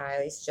yet, I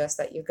highly suggest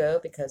that you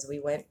go because we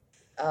went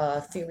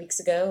a few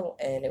weeks ago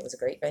and it was a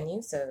great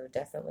venue. So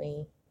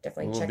definitely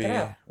check it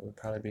out. We'll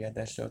probably be at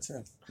that show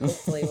too.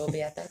 Hopefully we'll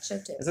be at that show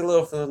too. It's a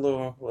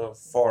little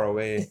far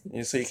away,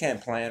 so you can't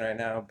plan right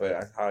now. But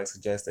I highly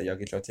suggest that y'all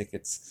get your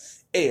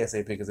tickets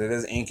ASAP because it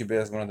is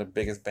Incubus, one of the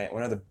biggest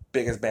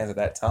bands at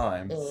that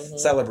time,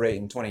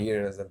 celebrating 20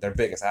 years of their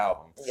biggest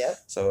album. Yep.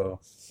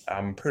 So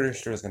I'm pretty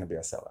sure it's gonna be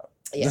a sellout.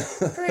 Yeah,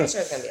 pretty sure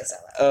it's gonna be a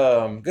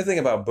sellout. Good thing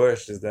about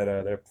Bush is that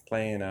they're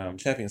playing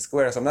Champion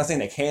Square, so I'm not saying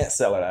they can't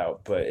sell it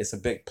out, but it's a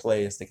big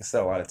place. They can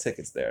sell a lot of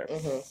tickets there.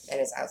 And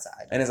it's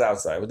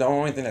outside. But the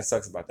only thing that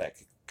sucks about that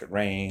could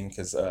rain,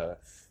 because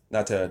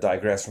not to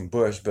digress from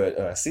Bush, but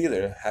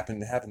Seether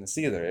happened to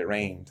Seether. It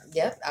rained.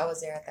 Yep, I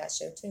was there at that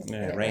show too.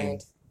 Yeah, it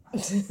rained.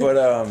 But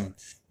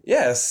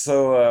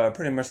so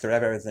pretty much to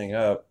wrap everything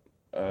up,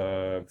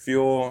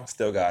 Fuel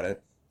still got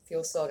it.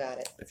 Fuel still got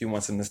it. If you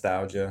want some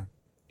nostalgia.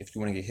 If you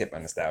want to get hit by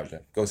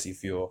nostalgia, go see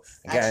Fuel.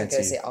 Actually,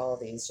 go see all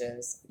these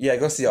shows. Yeah,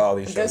 go see all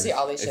these shows. Go see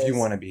all these shows. If you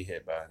want to be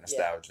hit by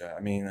nostalgia. Yeah. I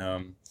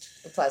mean...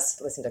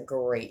 plus, listen to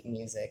great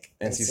music.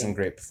 And see some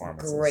great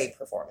performances. Great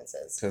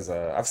performances. Because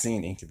I've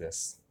seen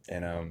Incubus,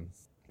 and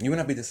you would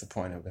not be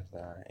disappointed with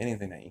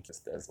anything that Incubus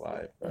does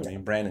live. I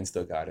mean, Brandon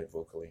still got it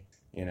vocally.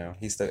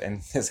 He's still...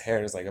 And his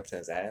hair is, like, up to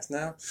his ass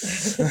now.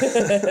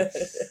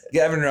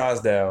 Gavin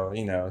Rossdale,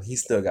 he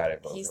still got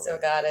it vocally. He still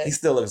got it. He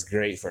still looks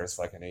great for his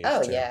fucking age,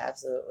 Oh, too. yeah,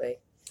 absolutely.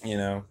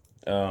 And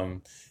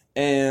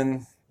I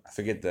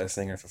forget the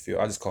singer for Fuel.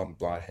 I just call him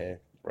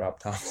Blondhead Rob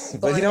Thomas,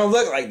 but he don't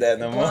look like that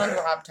no more. Blonde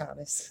Rob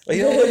Thomas. But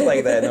he don't look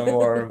like that no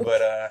more.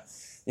 But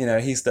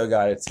he still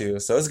got it too.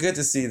 So it's good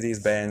to see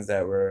these bands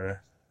that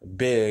were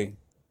big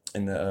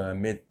in the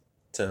mid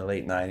to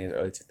late '90s,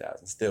 early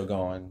 2000s, still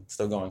going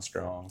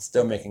strong,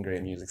 still making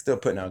great music, still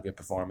putting out good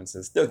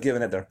performances, still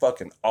giving it their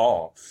fucking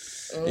all.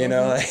 Even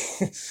though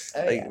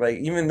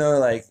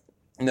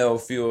No,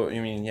 Fuel. I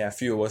mean, yeah,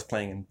 Fuel was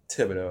playing in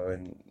Thibodaux,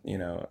 and you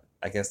know,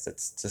 I guess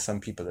that's to some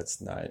people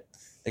that's not.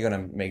 They're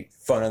gonna make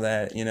fun of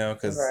that, you know,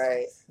 because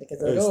because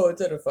they're like,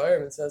 it's at a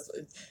fireman's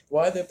festival.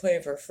 Why are they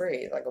playing for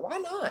free? Like, why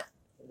not?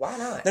 Why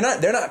not?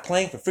 They're not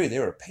playing for free. They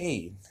were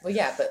paid. Well,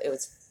 yeah, but it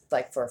was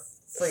like for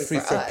free for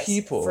us,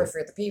 people. For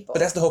the people. But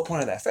that's the whole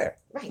point of that fair.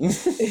 Right.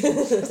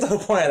 That's the whole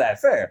point of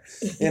that fair.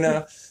 You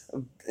know,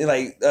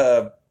 like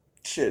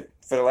shit.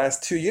 For the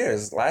last 2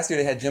 years, last year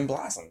they had Jim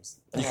Blossoms.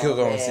 You could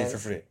go and see for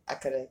free. I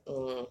could have.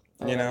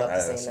 You know,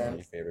 that's one of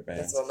your favorite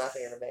bands. That's one of my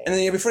favorite bands. And then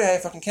the year before they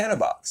had fucking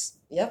Candlebox.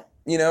 Yep.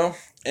 You know,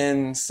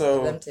 and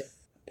so them too.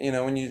 You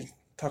know, when you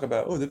talk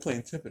about they're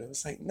playing Thibodaux,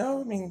 it's like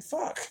no, I mean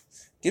fuck.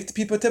 Give the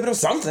people at Thibodaux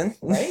something.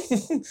 Right?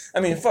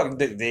 I mean, fuck,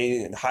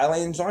 they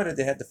highly enjoyed it.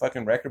 They had the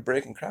fucking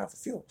record-breaking crowd for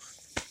Fuel.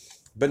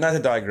 But not to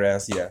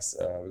digress, yes,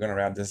 we're going to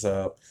wrap this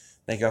up.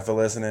 Thank y'all for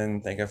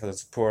listening. Thank y'all for the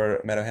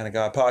support. Metal Hand of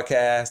God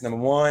podcast, number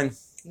one.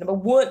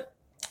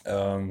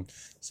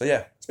 So,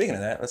 yeah, speaking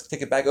of that, let's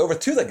take it back over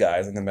to the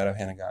guys in the Metal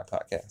Hand of God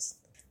podcast.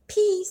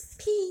 Peace,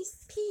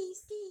 peace,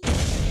 peace, peace.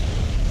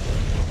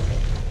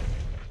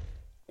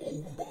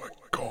 Oh my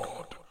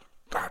God,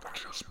 that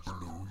just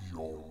blew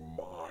your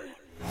mind.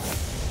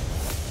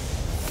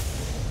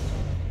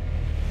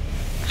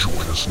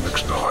 Join us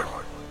next time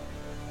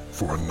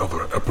for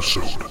another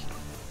episode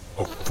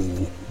of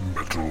Full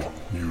Metal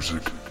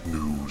Music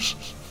News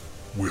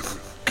with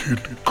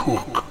Kid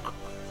Cook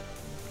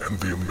and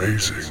the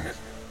amazing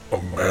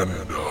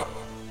Amanda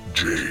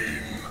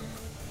Jane.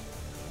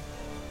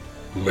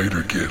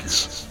 Later,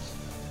 kids.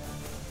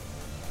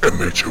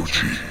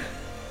 MHOG.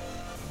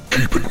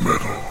 Keep it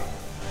metal.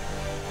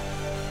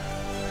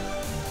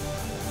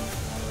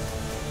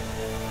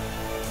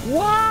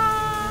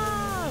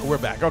 Wow! We're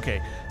back.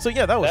 Okay. So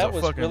yeah, that was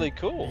fucking really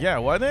cool. Yeah,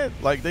 wasn't it?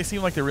 Like they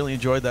seemed like they really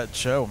enjoyed that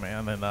show,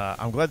 man, and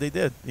I'm glad they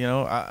did. You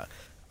know,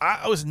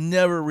 I was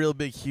never a real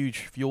big, huge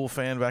Fuel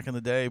fan back in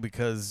the day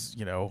because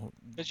you know.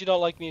 Because you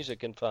don't like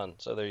music and fun,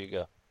 so there you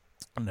go.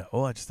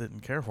 No, I just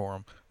didn't care for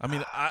them. I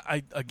mean,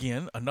 I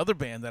again another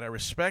band that I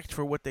respect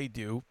for what they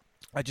do.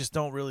 I just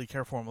don't really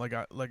care for them.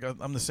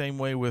 I'm the same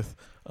way with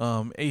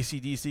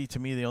AC/DC. To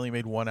me, they only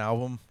made one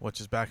album,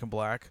 which is Back in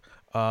Black.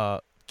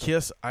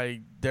 Kiss,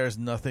 there's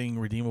nothing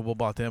redeemable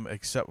about them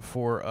except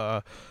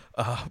for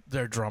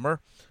their drummer,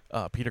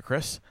 Peter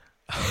Criss.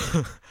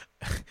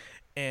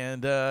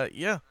 And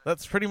yeah,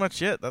 that's pretty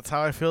much it. That's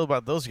how I feel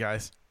about those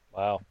guys.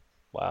 Wow.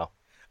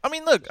 I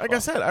mean, look, like I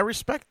said, I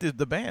respected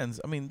the bands.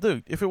 I mean,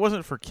 dude, if it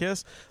wasn't for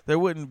Kiss, there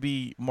wouldn't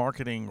be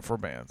marketing for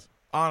bands.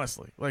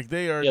 Honestly, like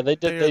they are. Yeah, they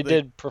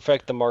did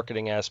perfect the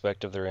marketing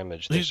aspect of their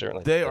image. They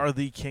certainly. They are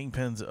the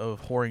kingpins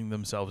of whoring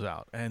themselves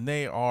out, and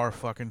they are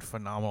fucking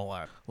phenomenal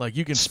at it. Like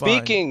you can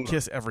find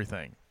Kiss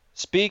everything.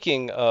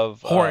 Speaking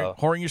of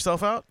whoring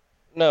yourself out.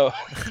 No.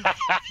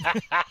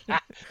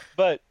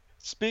 But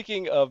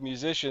speaking of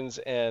musicians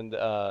and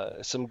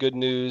some good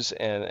news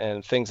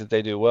and things that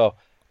they do well.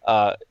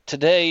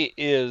 Today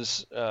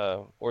is,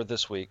 or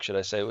this week, should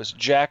I say, it was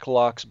Jack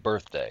Locke's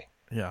birthday.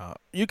 Yeah,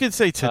 you could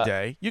say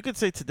today. You could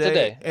say today.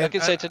 Today, I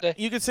could say today.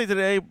 You could say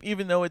today,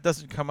 even though it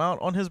doesn't come out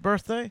on his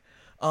birthday.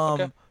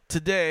 Okay.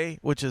 Today,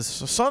 which is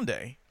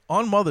Sunday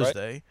on Mother's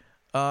Day,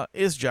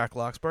 is Jack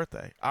Locke's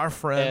birthday. Our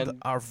friend,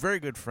 our very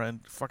good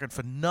friend, fucking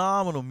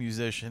phenomenal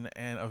musician,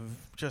 and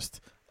just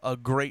a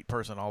great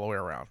person all the way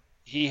around.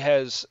 He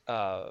has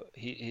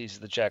he's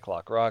the Jack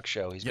Locke Rock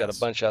Show. He's got a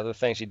bunch of other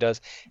things he does,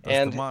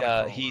 and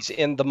he's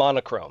in the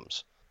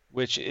Monochromes,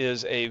 which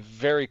is a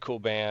very cool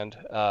band.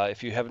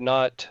 If you have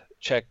not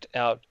checked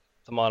out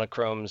the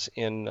Monochromes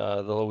in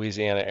the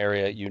Louisiana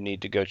area, you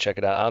need to go check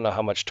it out. I don't know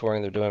how much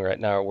touring they're doing right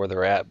now or where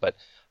they're at, but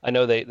I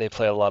know they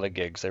play a lot of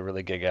gigs. They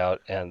really gig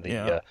out, and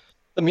the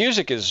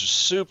music is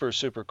super,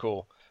 super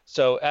cool.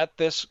 So at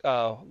this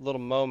little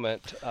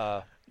moment,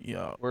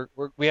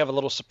 we have a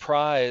little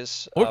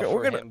surprise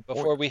for him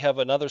before we have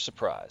another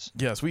surprise.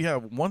 Yes, we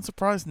have one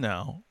surprise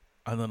now,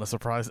 and then a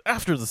surprise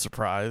after the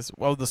surprise.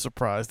 Well, the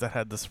surprise that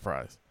had the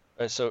surprise.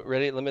 All right, so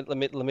ready? Let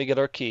me get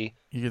our key.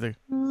 You get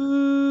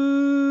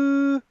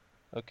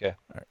Okay.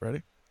 All right,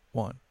 ready?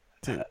 1,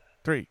 2,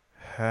 3.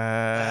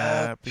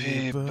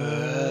 Happy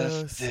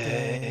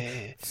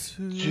birthday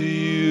to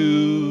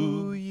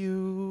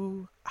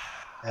you.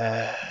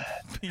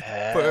 Happy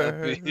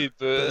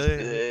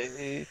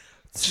birthday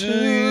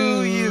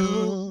to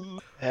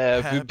you.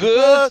 Happy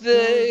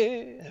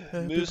birthday,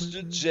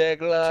 Mr.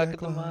 Jack Locke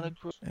of the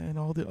Monochrome. And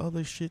all the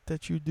other shit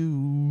that you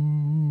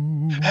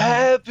do.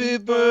 Happy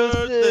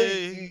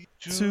birthday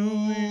to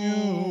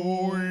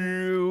you.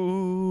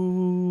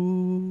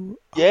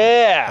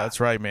 Yeah. That's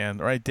right, man.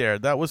 Right there.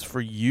 That was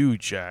for you,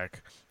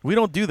 Jack. We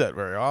don't do that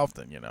very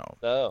often, you know.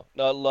 No,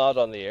 not a lot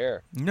on the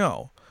air.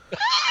 No.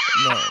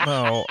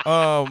 No.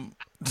 At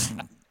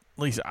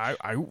least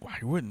I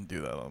wouldn't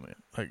do that on it.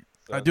 Like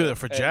I do that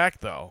for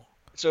Jack though.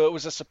 So it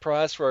was a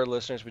surprise for our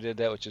listeners. We did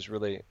that, which is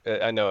really,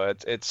 I know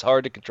it's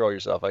hard to control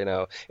yourself. I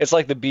know it's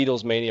like the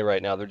Beatles mania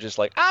right now. They're just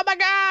like, oh my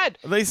God!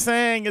 They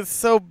sang it's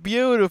so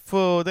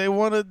beautiful. They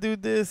want to do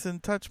this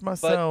and touch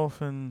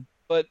myself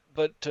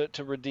But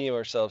to redeem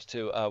ourselves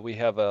too, we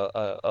have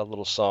a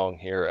little song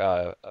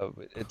here.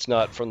 It's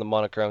not from the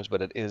Monochromes,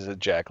 but it is a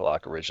Jack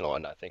Locke original,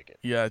 and I think it.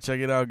 Yeah, check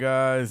it out,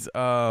 guys.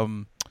 I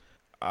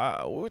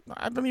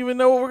don't even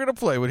know what we're gonna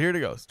play, but here it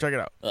goes. Check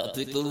it out. I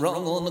picked the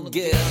wrong one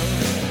again.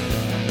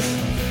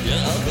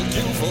 Yeah, I could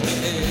do for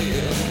the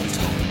end.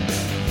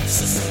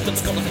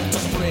 System's gonna have to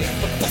break,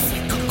 but before we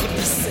couldn't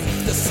be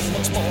safe, there's so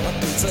much more I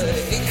can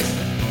take.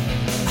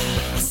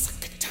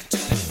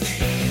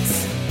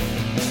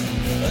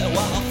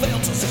 While I fail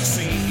to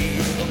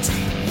succeed, there'll be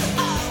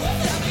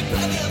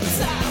plenty of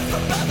time for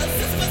brothers,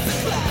 sisters,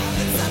 and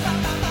clowns.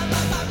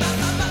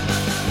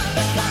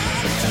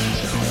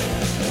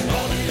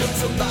 Audience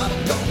tonight,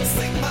 I'm gonna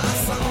sing my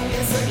song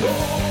and say,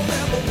 oh,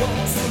 never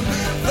wants to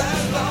live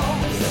that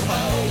long.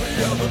 All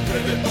the other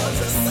pretty boys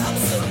are stop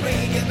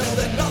serene. You know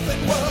that nothing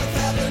worth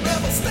having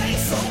ever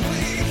stays so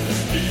clean.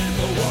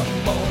 Either one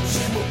more,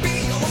 she will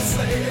be your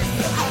slave.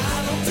 I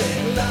don't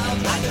take love,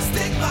 I just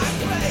dig my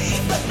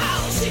grave. But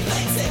how she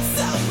makes it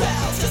sound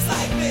well, just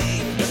like me.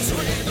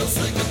 Between us,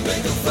 we can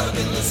make a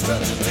fabulous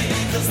tragedy.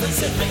 Cause then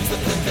she makes the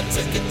pick a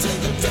ticket to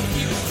the death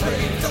you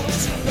crave.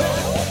 Don't you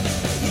know?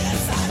 Yes,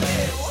 I do.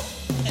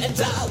 And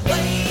I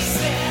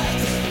wasted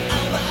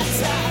all my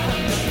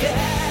time.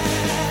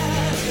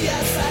 Yeah,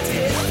 yes, I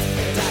did.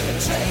 And I can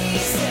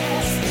trace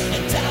it.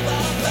 And now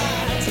I'll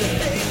find the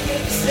thing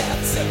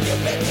except if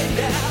you're ready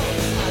now.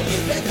 Are you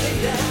ready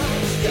now?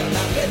 You're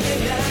not ready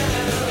now.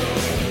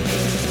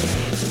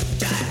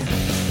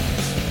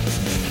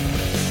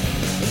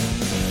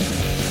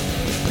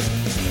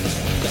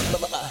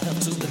 I have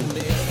to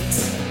admit,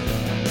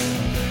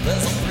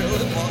 there's a thrill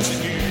in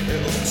watching it.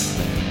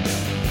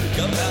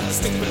 Come down the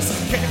stick as I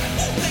can.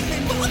 Won't make me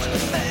more than a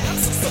man,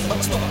 so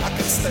much more I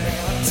can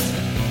stand.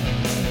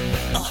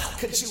 Oh, how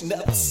could you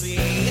never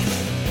see?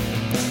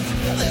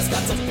 There's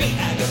got to be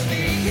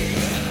agony.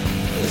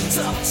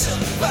 Torture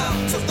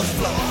bound to the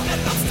floor,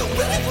 and I'm still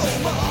ready for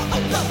more. I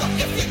love her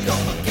if you're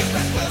gonna get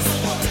reckless.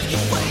 What are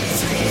you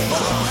waiting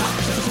for?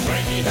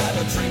 Frankie had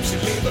a dream,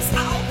 she'd leave us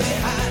all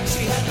behind.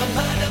 She had the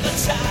mind of a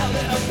child,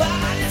 and her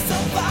body so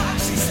fine.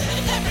 She said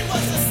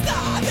everyone's a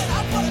star, that I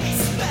wanna be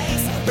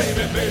space.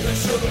 Baby,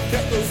 should've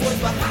kept those words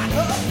behind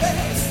her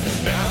face.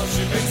 Now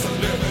she makes a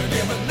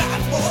living in the night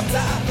for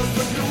time. Cause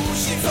the news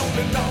she's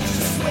only known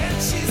just when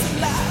she's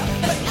alive.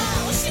 But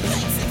now she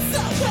makes it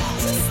so well,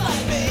 just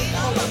like me.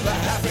 All of the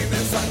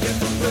happiness I get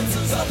from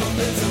glimpses of her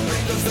misery.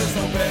 Cause there's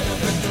no better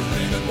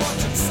victory than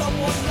watching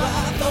someone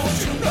cry, don't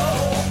you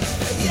know?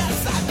 Yes,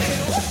 I do.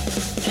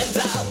 And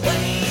I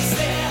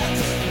wasted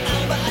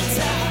all my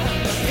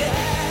time.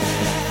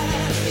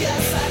 Yeah,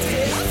 yes, I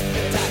did.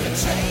 And I can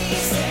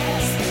trace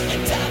it.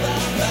 And now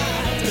I'll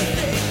find the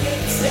thing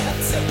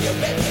except so you're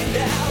ready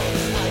now.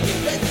 Are you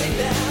ready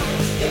now?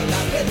 You're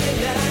not ready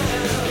now.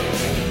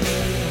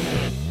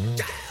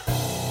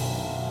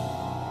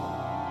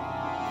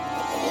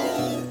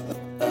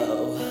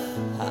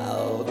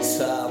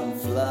 Time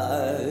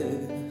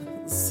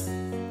flies.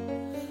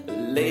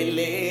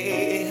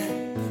 Lately,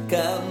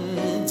 come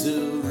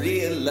to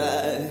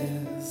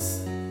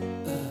realize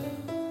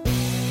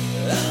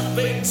I've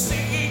been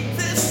singing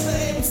this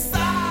same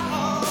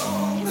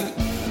song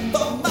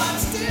for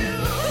much too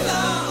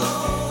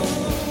long.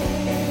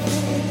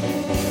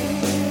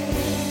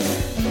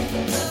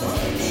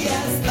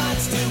 Yes,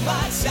 much too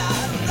much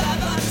I'd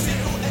rather do.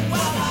 And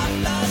while I've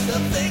learned a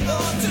thing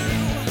or two,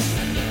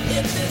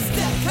 if this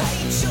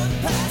decade should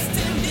pass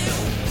to you,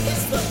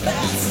 it's the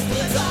best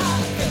that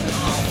I can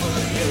offer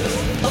you.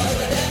 Or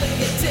whatever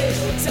you do,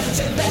 touch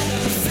and let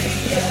them see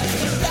you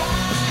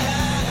cry.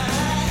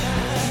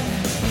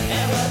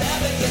 And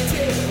whatever you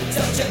do,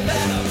 touch and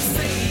let them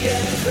see you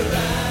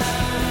cry.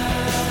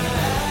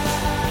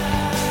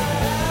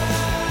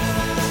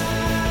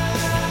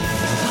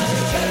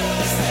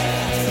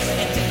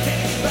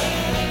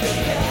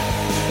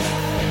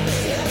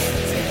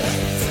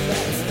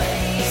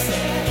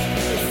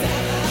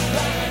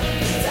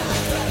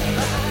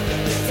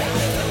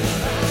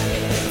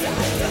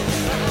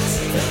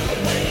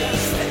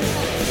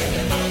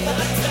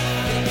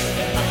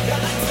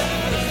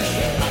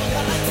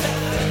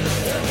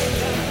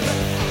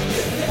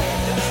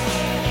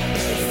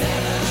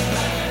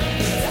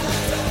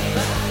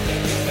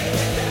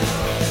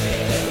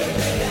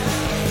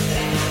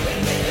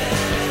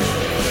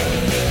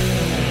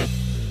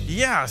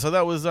 Yeah, so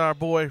that was our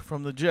boy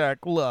from the Jack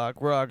Locke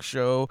Rock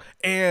Show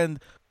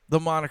and the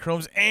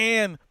Monochromes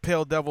and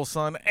Pale Devil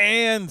Son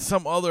and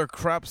some other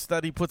craps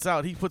that he puts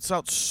out. He puts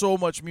out so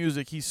much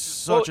music. He's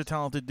such a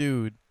talented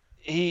dude.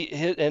 He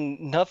hit, and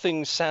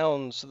nothing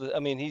sounds. I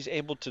mean, he's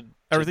able to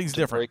everything's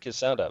different. Break his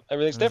sound up.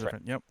 Everything's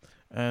different. Yep.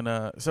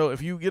 And so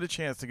if you get a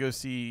chance to go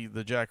see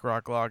the Jack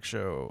Locke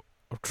Show,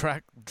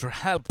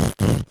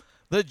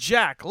 the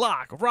Jack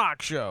Locke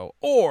Rock Show,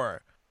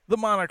 or the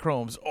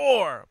Monochromes,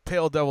 or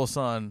Pale Devil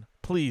Son,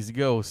 please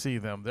go see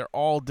them. They're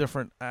all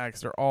different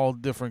acts. They're all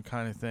different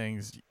kind of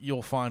things.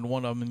 You'll find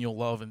one of them and you'll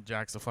love, and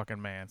Jack's a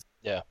fucking man.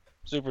 Yeah,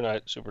 super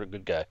nice, super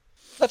good guy.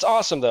 That's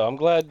awesome, though. I'm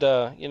glad.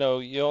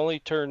 You only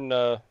turn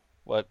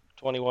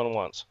 21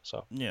 once.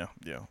 So yeah.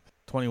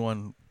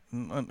 21.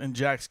 In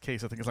Jack's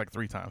case, I think it's like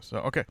 3 times. So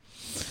okay.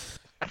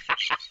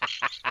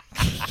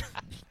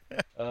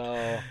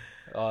 Oh,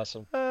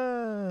 awesome.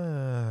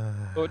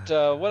 But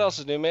what else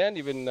is new, man?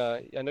 You've been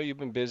I know you've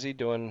been busy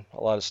doing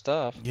a lot of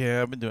stuff.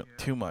 Yeah, I've been doing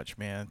too much,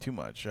 man. Too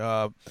much.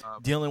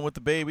 Dealing with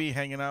the baby,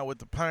 hanging out with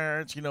the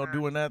parents,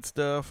 doing that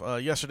stuff.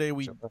 Yesterday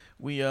we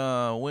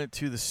went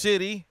to the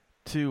city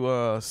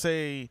to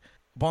say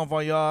bon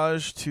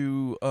voyage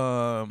to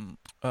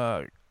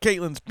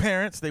Caitlin's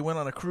parents. They went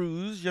on a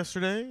cruise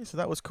yesterday, so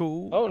that was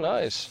cool. Oh,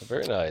 nice.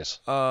 Very nice.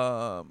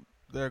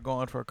 They're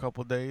gone for a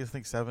couple of days, I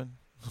think 7.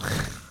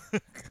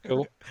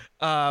 Cool.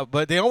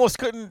 But they almost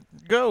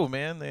couldn't go,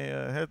 man. They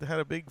had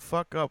a big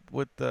fuck up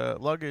with the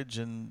luggage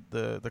and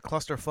the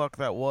clusterfuck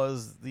that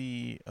was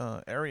the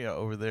area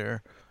over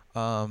there.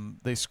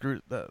 They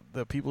screwed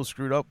the people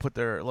screwed up, put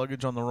their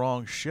luggage on the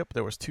wrong ship.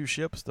 There was 2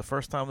 ships. The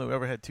first time they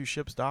ever had 2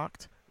 ships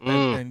docked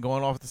and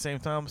going off at the same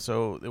time.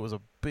 So it was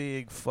a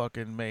big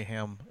fucking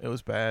mayhem. It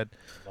was bad.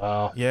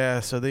 Wow.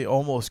 Yeah. So they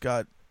almost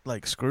got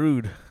like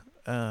screwed.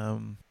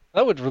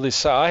 That would really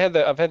suck.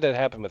 I've had that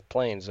happen with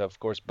planes. Of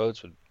course,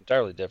 boats would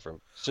entirely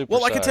different. Super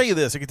Well, I can size. tell you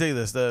this.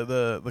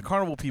 The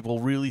Carnival people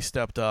really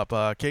stepped up.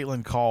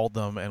 Caitlin called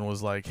them and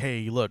was like,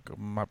 "Hey, look,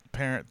 my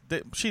parent."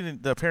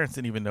 The parents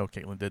didn't even know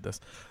Caitlin did this,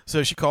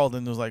 so she called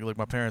and was like, "Look,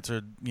 my parents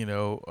are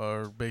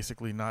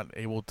basically not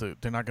able to.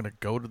 They're not going to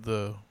go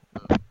to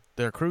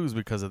their cruise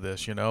because of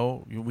this.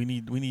 We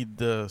need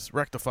to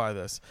rectify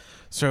this."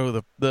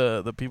 So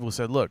the people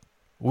said, "Look,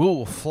 we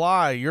will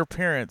fly your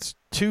parents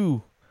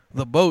to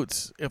the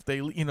boats if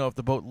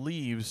the boat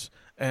leaves,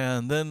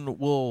 and then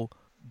we'll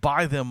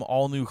buy them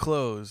all new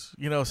clothes."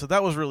 So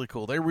that was really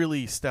cool. They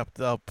really stepped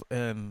up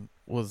and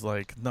was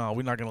like, "No,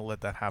 we're not going to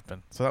let that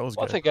happen." So that was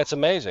good. I think that's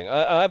amazing.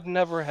 I've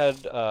never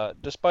had,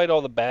 despite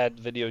all the bad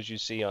videos you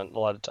see on a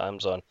lot of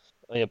times on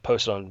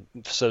posted on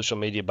social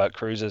media about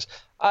cruises,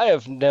 I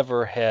have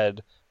never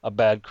had a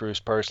bad cruise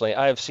personally.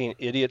 I have seen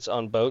idiots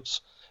on boats,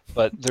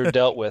 but they're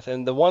dealt with.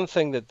 And the one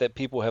thing that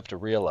people have to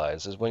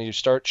realize is when you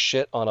start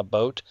shit on a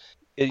boat,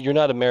 you're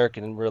not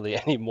American really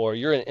anymore.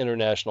 You're in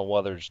international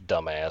waters,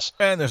 dumbass.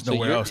 And there's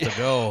nowhere else to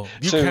go.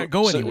 You can't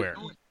go anywhere.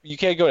 You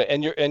can't go,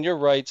 and your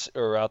rights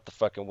are out the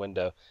fucking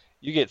window.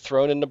 You get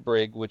thrown in the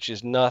brig, which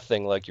is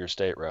nothing like your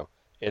stateroom.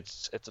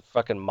 It's a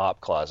fucking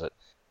mop closet,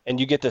 and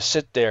you get to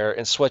sit there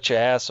and sweat your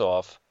ass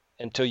off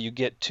until you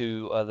get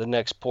to the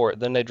next port.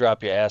 Then they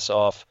drop your ass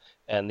off,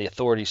 and the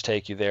authorities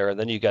take you there, and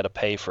then you got to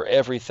pay for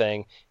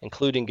everything,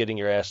 including getting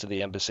your ass to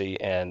the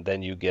embassy, and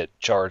then you get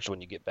charged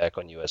when you get back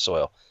on U.S.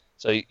 soil.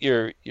 So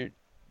you're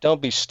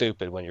don't be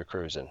stupid when you're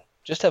cruising.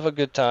 Just have a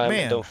good time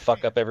and don't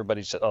fuck up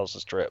everybody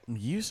else's trip.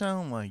 You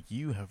sound like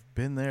you have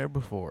been there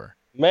before.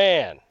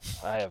 Man,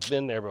 I have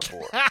been there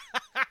before.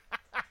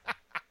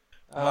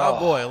 Oh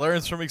boy,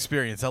 learns from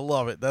experience. I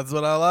love it. That's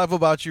what I love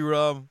about you,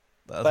 Rum.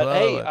 But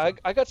hey,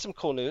 I got some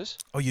cool news.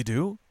 Oh, you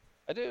do?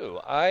 I do.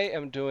 I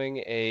am doing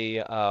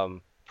a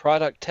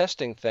product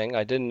testing thing.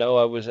 I didn't know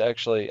I was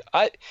actually.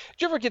 Did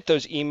you ever get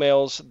those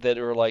emails that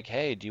are like,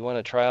 "Hey, do you want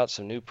to try out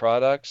some new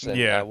products?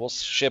 And we'll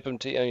ship them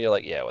to you." And you're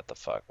like, "Yeah, what the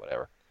fuck,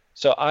 whatever."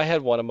 So I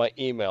had one of my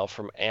email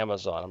from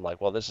Amazon. I'm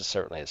like, "Well, this is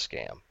certainly a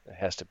scam. It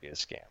has to be a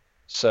scam."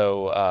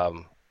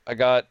 So I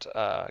got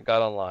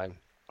online.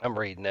 I'm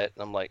reading it,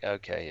 and I'm like,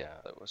 "Okay,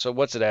 yeah." So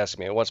what's it asking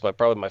me? It wants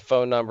probably my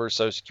phone number,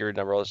 social security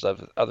number, all this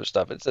other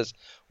stuff. It says,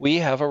 "We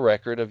have a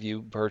record of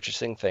you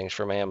purchasing things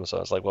from Amazon."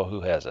 It's like, well,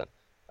 who hasn't?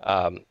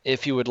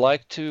 If you would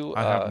like to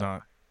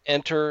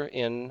enter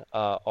in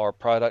our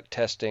product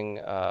testing,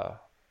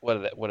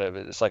 whatever,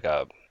 it's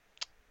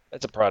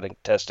a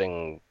product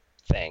testing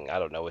thing. I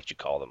don't know what you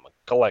call them, a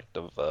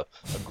collective, a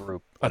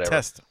group, whatever. A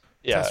test.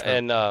 Yeah,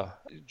 and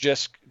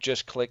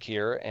just click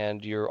here,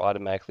 and you're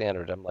automatically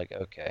entered. I'm like,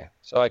 okay.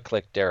 So I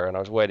clicked there, and I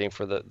was waiting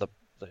for the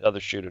other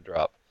shoe to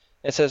drop.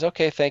 It says,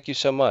 okay, thank you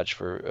so much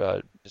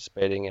for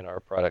participating in our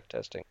product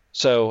testing.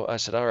 So I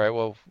said, all right,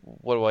 well,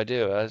 what do I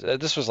do?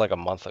 This was like a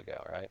month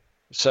ago, right?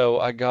 So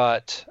I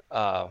got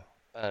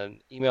an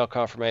email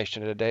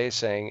confirmation today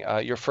saying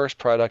your first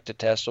product to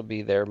test will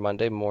be there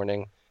Monday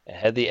morning. It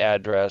had the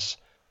address,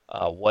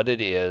 what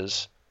it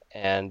is,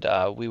 and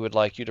we would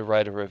like you to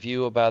write a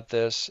review about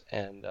this,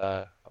 and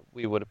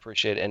we would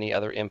appreciate any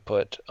other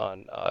input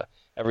on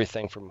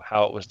everything from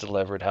how it was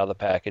delivered, how the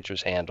package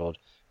was handled,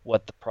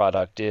 what the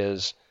product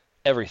is,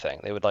 everything.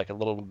 They would like a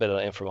little bit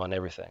of info on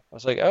everything. I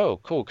was like, oh,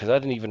 cool, because I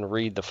didn't even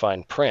read the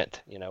fine print,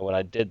 when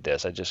I did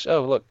this. I just,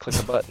 oh, look, click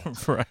a button.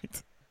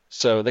 Right.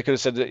 So they could have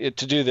said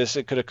to do this,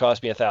 it could have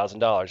cost me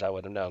 $1,000. I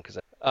would have known.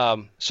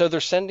 So they're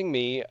sending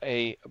me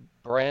a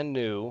brand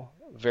new,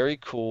 very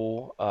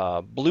cool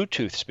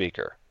Bluetooth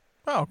speaker.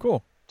 Oh,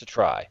 cool. To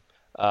try.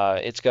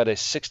 It's got a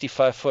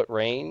 65-foot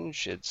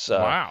range. It's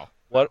wow.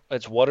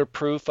 It's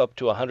waterproof up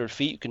to 100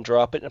 feet. You can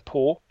drop it in a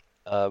pool.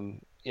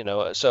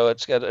 So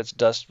it's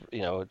dust,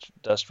 it's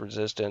dust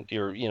resistant.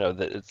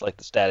 It's like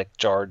the static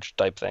charge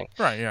type thing.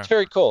 Right. Yeah. It's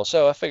very cool.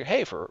 So I figured,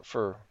 hey, for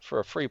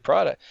a free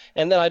product,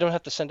 and then I don't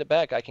have to send it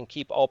back. I can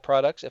keep all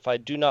products. If I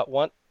do not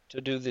want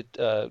to do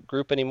the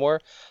group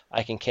anymore,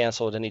 I can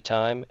cancel at any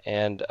time.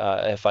 And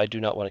if I do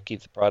not want to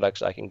keep the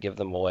products, I can give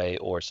them away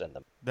or send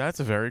them. That's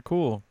very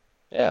cool.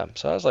 Yeah,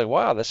 so I was like,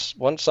 wow,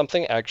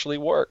 something actually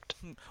worked.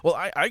 Well,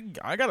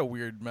 I got a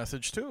weird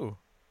message too.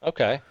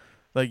 Okay.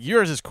 Like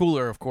yours is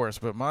cooler, of course,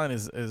 but mine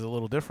is a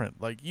little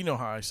different. Like you know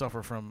how I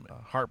suffer from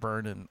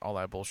heartburn and all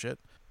that bullshit.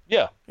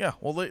 Yeah. Yeah.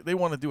 Well, they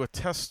want to do a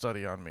test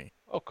study on me.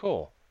 Oh,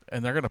 cool.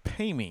 And they're gonna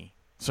pay me.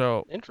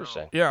 So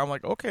interesting. Yeah, I'm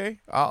like, okay,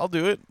 I'll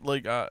do it.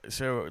 Like,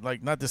 so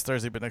like not this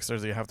Thursday, but next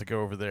Thursday I have to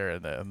go over there,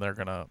 and they're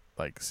gonna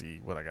like see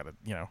what I gotta,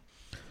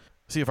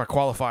 see if I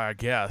qualify. I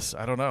guess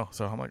I don't know.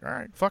 So I'm like, all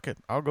right, fuck it,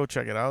 I'll go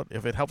check it out.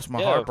 If it helps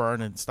my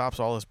heartburn and stops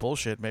all this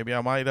bullshit, maybe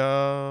I might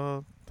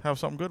have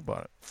something good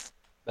about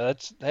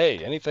it.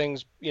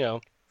 Anything's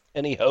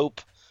any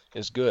hope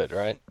is good,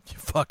 right?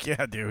 Fuck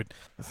yeah, dude.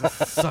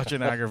 This is such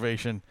an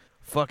aggravation.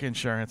 Fuck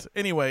insurance.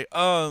 Anyway,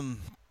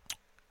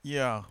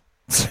 yeah.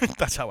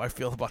 That's how I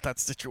feel about that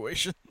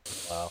situation.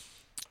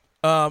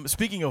 Wow.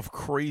 Speaking of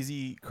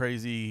crazy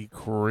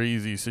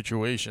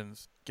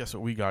situations, guess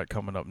what we got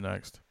coming up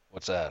next?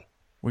 What's that?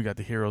 We got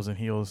the Heroes and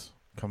Heels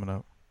coming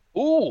up.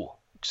 Ooh,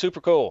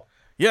 super cool.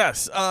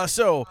 Yes.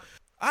 So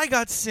I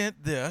got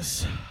sent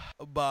this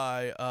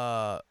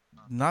by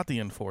not the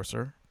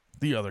Enforcer,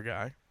 the other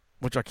guy,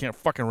 which I can't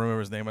fucking remember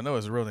his name. I know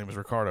his real name is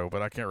Ricardo,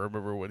 but I can't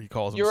remember what he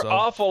calls himself. You're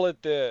awful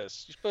at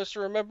this. You're supposed to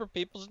remember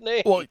people's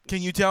names. Well,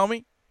 can you tell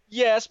me?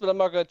 Yes, but I'm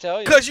not going to tell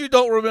you. Because you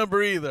don't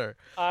remember either.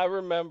 I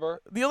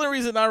remember. The only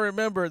reason I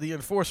remember the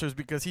Enforcer is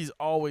because he's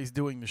always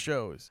doing the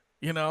shows.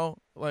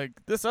 Like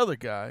this other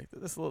guy,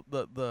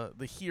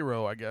 the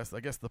hero, I guess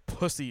the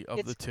pussy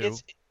of the two.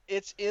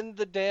 It's in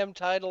the damn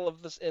title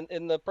of this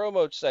in the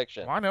promo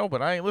section. Well, I know,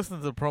 but I ain't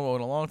listened to the promo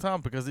in a long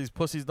time because these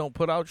pussies don't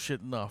put out shit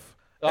enough.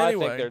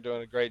 Anyway, I think they're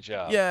doing a great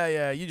job.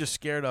 Yeah, you're just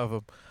scared of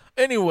them.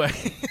 Anyway,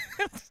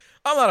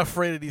 I'm not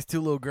afraid of these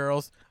two little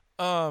girls.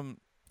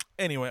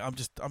 Anyway, I'm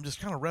just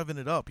kind of revving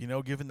it up,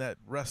 giving that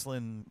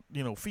wrestling,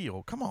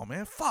 feel. Come on,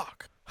 man.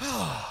 Fuck.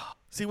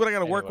 See what I got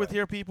to work with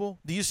here, people?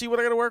 Do you see what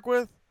I got to work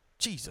with?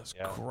 Jesus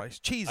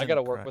Christ. Cheese. I got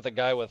to work with a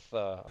guy with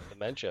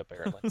dementia,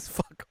 apparently.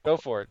 Fuck. Go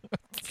for it.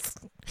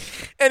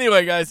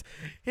 Anyway, guys,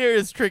 here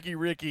is Tricky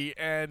Ricky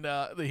and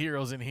the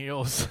Heroes and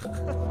Heels. Wait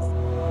a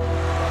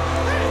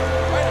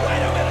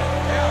minute.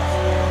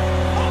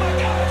 Oh my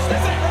gosh,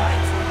 this ain't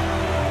right.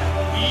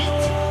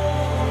 Eat,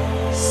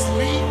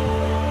 sleep,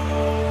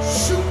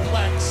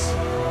 suplex,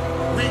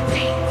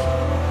 repeat.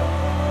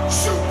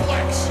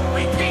 Suplex,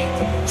 repeat.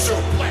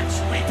 Suplex,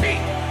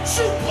 repeat.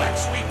 Suplex,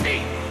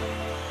 repeat.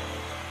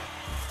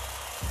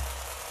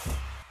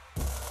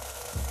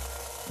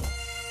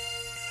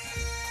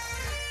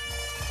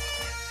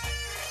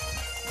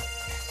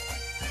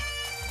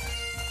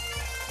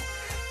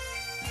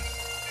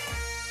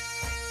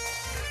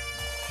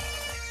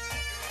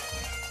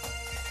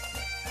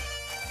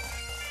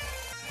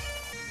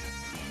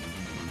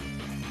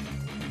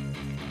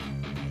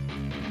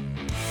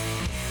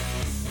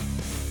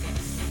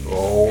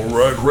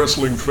 Alright,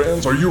 wrestling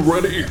fans, are you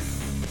ready?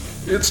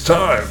 It's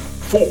time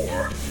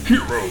for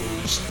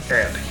Heroes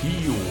and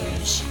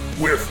Heels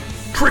with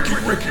Tricky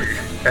Ricky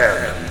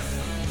and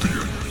the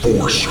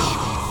Enforcer.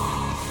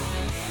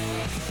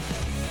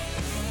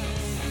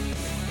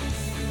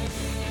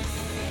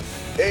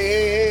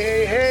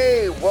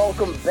 Hey,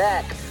 welcome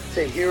back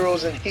to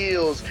Heroes and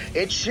Heels.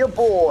 It's your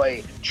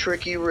boy,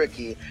 Tricky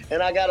Ricky,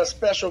 and I got a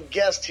special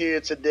guest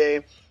here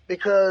today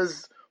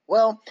because,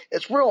 well,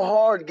 it's real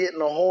hard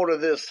getting a hold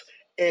of this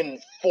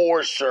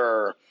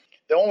Enforcer.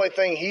 The only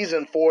thing he's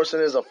enforcing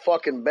is a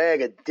fucking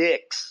bag of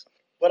dicks.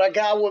 But I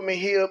got with me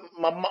here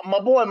my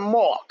boy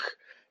Mark.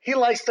 He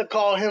likes to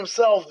call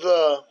himself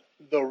the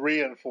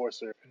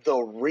Reinforcer. The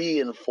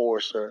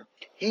Reinforcer.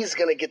 He's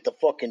gonna get the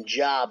fucking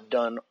job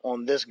done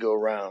on this go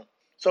round.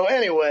 So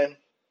anyway,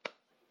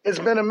 it's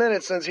been a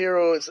minute since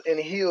Heroes and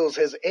Heels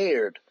has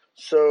aired.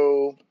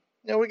 So,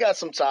 we got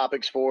some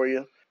topics for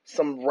you.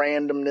 Some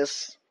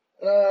randomness.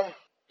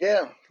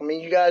 Yeah,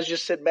 you guys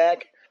just sit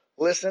back,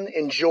 listen,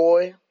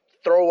 enjoy,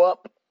 throw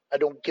up. I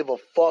don't give a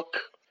fuck.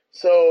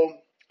 So,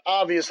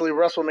 obviously,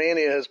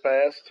 WrestleMania has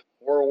passed.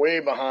 We're way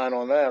behind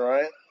on that,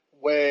 right?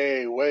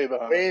 Way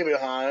behind. Way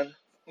behind.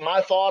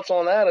 My thoughts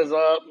on that is,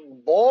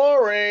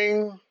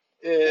 boring.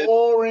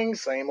 Boring.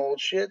 Same old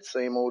shit.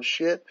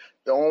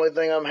 The only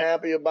thing I'm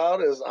happy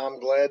about is I'm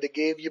glad they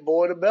gave your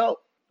boy the belt.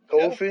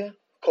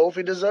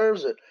 Kofi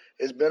deserves it.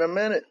 It's been a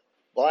minute.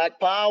 Black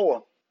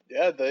Power.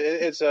 Yeah,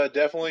 it's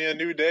definitely a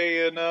new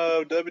day in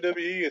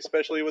WWE,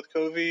 especially with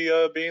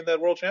Kofi being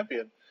that world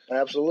champion.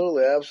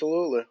 Absolutely.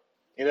 The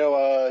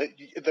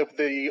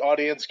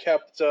audience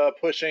kept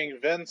pushing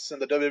Vince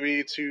and the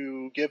WWE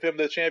to give him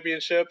the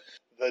championship.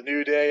 The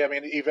New Day,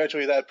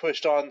 eventually that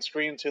pushed on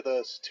screen to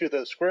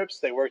the scripts.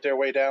 They worked their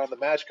way down the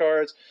match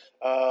cards,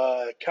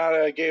 kind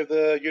of gave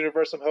the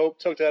universe some hope,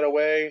 took that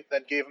away,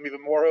 then gave him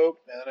even more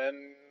hope, and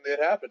then it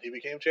happened. He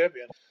became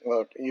champion.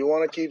 Look, you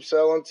want to keep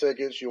selling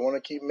tickets, you want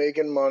to keep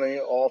making money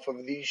off of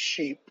these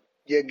sheep,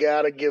 you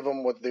got to give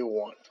them what they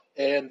want.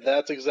 And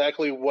that's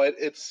exactly what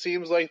it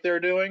seems like they're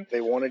doing.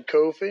 They wanted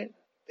Kofi.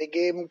 They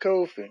gave him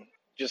Kofi.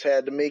 Just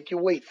had to make you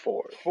wait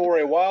for it. For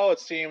a while, it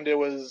seemed it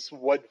was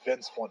what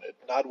Vince wanted,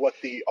 not what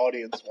the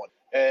audience wanted,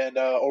 and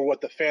or what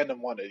the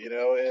fandom wanted,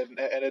 And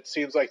it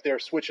seems like they're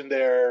switching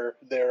their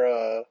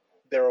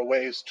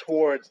ways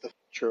towards the.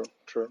 True.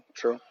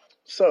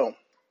 So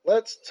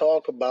let's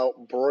talk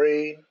about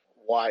Bray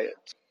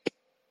Wyatt.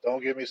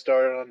 Don't get me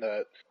started on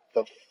that.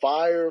 The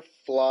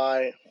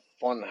Firefly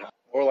Funhouse.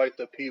 More like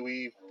the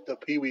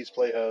Pee-wee's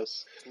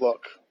Playhouse.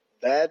 Look,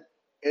 that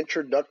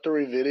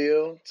introductory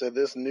video to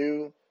this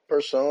new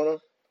persona,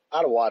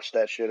 I'd have watched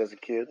that shit as a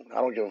kid. I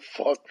don't give a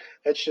fuck.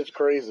 That shit's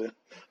crazy.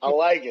 I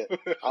like it.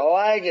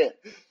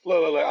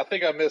 Look, I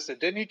think I missed it.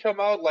 Didn't he come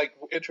out like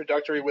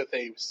introductory with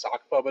a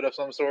sock puppet of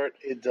some sort?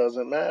 It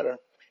doesn't matter.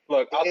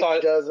 Look,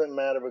 it doesn't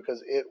matter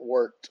because it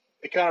worked.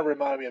 It kind of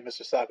reminded me of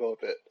Mr. Sacco a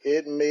bit.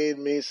 It made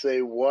me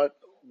say, what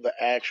the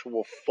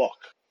actual fuck?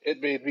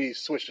 It made me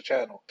switch the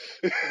channel.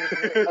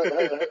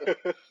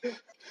 I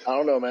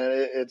don't know,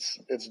 man.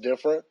 It's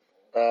different.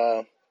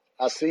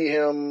 I see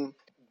him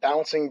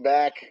bouncing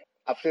back.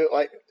 I feel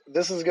like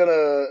this is going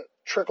to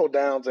trickle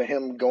down to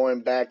him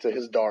going back to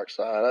his dark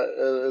side.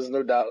 There's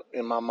no doubt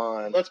in my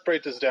mind. Let's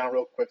break this down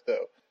real quick,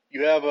 though.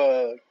 You have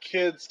a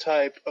kids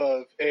type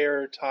of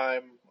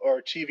airtime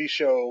or TV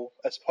show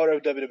as part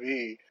of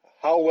WWE.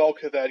 How well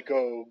could that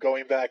go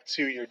going back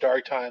to your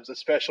dark times,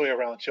 especially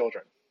around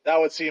children? That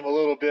would seem a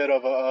little bit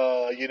of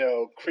a,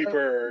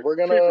 creeper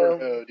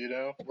mode,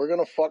 We're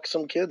gonna fuck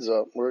some kids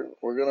up. We're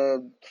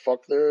gonna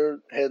fuck their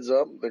heads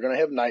up. They're gonna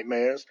have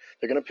nightmares.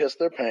 They're gonna piss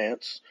their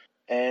pants,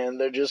 and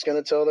they're just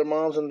gonna tell their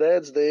moms and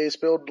dads they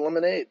spilled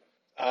lemonade.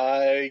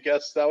 I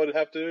guess that would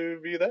have to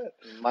be that.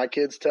 My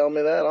kids tell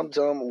me that. I'm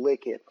telling them,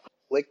 lick it.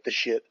 Lick the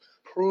shit.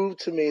 Prove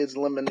to me it's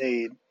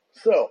lemonade.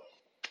 So,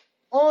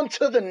 on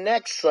to the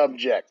next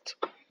subject.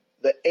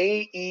 The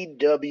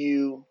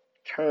AEW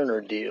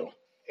Turner deal.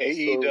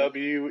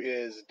 AEW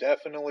is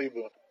definitely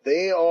booming.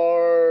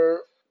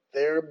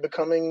 They're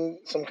becoming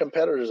some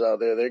competitors out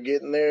there. They're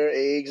getting their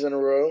eggs in a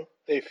row.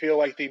 They feel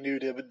like the new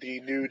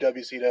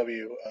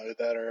WCW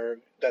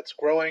that's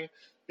growing,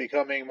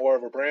 becoming more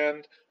of a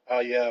brand.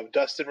 You have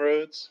Dustin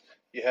Rhodes.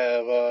 You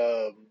have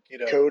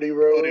Cody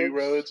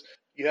Rhodes.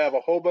 You have a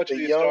whole bunch of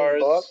these Young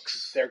stars.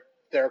 Bucks.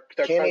 They're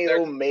Kenny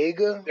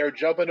Omega. They're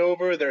jumping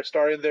over. They're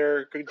starting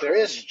their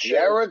Chris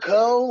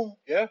Jericho.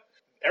 Yeah,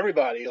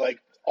 everybody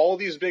all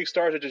these big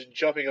stars are just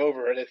jumping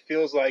over, and it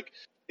feels like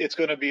it's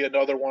going to be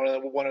another one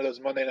of those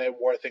Monday Night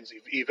War things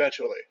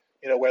eventually.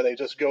 Where they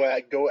just go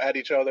at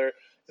each other.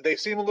 They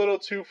seem a little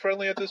too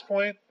friendly at this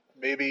point.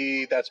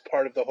 Maybe that's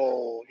part of the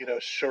whole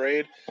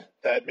charade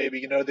that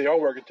maybe they are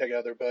working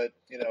together, but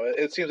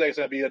it seems like it's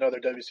going to be another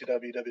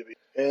WCW WWE.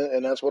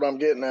 And that's what I'm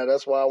getting at.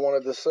 That's why I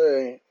wanted to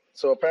say.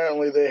 So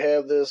apparently they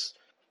have this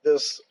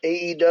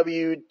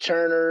AEW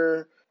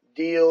Turner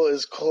deal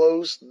is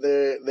close.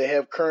 They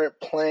have current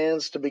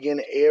plans to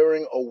begin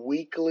airing a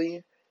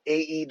weekly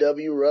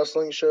AEW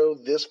wrestling show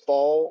this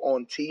fall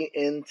on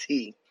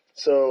TNT.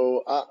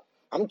 So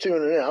I'm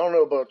tuning in. I don't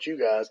know about you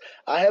guys.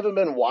 I haven't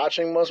been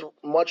watching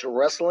much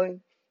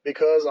wrestling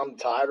because I'm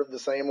tired of the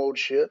same old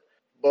shit.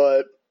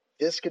 But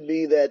this could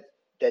be that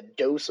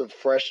dose of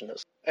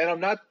freshness. And I'm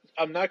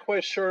not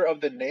quite sure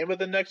of the name of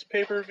the next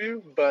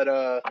pay-per-view, but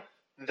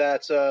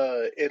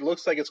it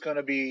looks like it's going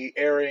to be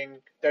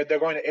airing. They're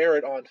going to air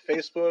it on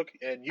Facebook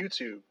and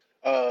YouTube.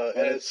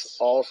 And it's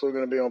also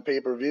going to be on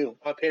pay-per-view.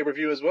 On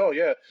pay-per-view as well,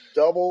 yeah.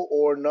 Double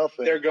or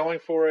nothing. They're going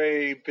for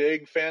a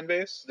big fan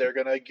base. They're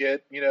going to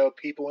get,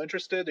 people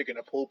interested. They're going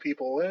to pull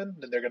people in.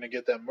 And they're going to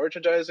get them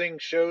merchandising,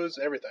 shows,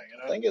 everything.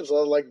 I think it's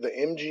like the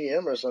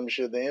MGM or some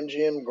shit. The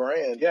MGM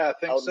Grand. Yeah, I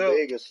think so. Out in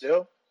Vegas.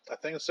 Yeah, I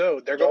think so.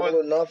 They're Double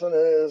going or nothing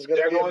is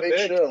going to be a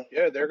big show.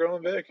 Yeah, they're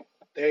going big.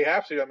 They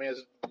have to. I mean,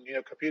 it's,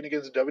 competing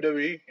against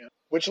WWE.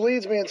 Which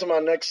leads me into my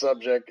next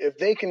subject. If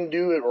they can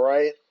do it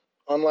right,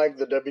 unlike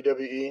the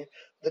WWE,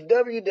 the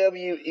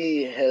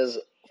WWE has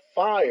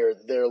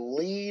fired their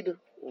lead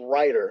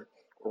writer,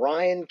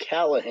 Ryan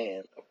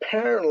Callahan.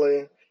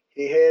 Apparently,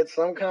 he had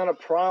some kind of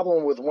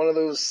problem with one of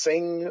those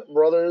Singh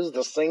brothers,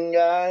 the Singh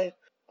guy.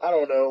 I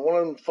don't know, one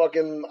of them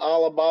fucking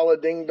Alabala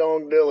Ding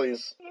Dong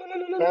Dillies.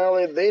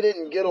 Apparently, they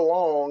didn't get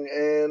along,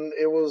 and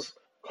it was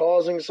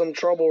causing some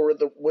trouble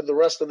with the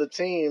rest of the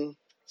team.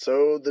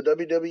 So the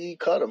WWE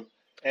cut him.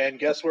 And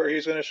guess where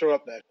he's going to show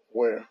up next?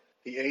 Where?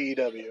 The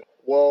AEW.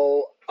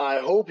 Well, I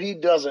hope he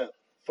doesn't,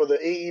 for the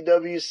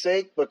AEW's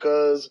sake,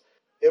 because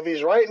if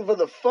he's writing for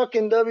the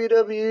fucking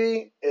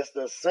WWE, it's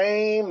the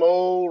same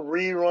old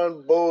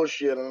rerun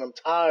bullshit, and I'm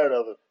tired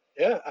of it.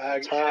 Yeah,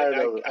 I'm tired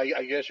of it.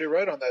 I guess you're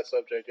right on that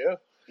subject, yeah.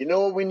 You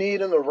know what we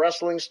need in the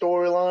wrestling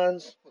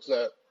storylines? What's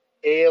that?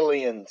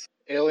 Aliens.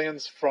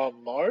 Aliens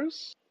from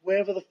Mars?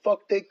 Wherever the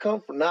fuck they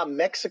come from, not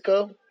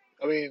Mexico.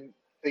 I mean,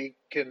 they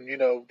can, they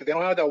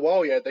don't have that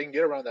wall yet. They can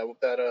get around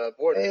that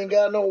border. They ain't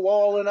got no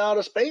wall in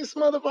outer space,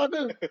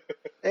 motherfucker.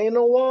 Ain't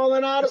no wall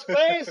in outer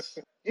space.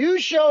 You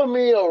show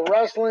me a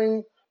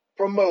wrestling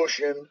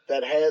promotion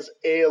that has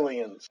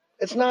aliens.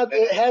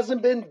 It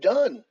hasn't been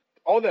done.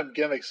 All them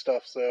gimmick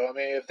stuff, so, I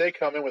mean, if they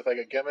come in with, like,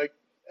 a gimmick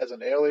as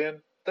an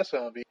alien,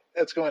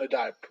 it's going to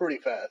die pretty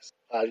fast.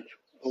 I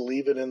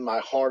believe it in my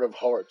heart of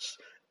hearts.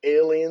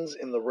 Aliens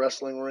in the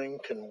wrestling ring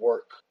can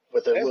work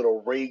with their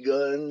little ray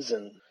guns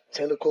and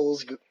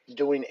tentacles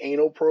doing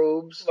anal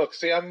probes. Look,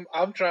 see,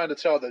 I'm trying to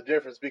tell the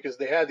difference because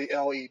they had the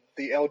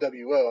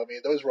LWO. I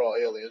mean, those were all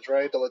aliens,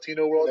 right? The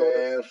Latino World Order.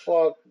 Man,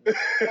 fuck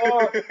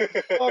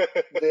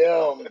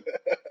them.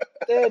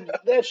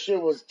 That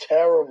shit was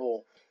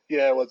terrible.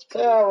 Yeah, it was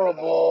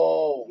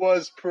terrible.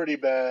 Was pretty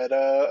bad.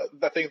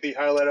 I think the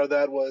highlight of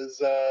that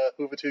was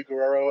Juventud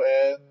Guerrero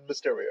and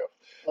Mysterio.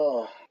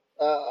 Oh,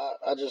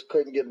 I just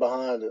couldn't get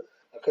behind it.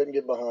 I couldn't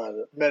get behind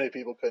it. Many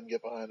people couldn't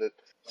get behind it.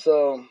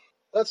 So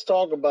let's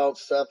talk about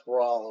Seth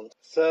Rollins.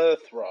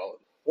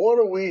 What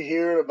are we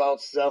hearing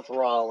about Seth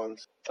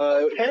Rollins?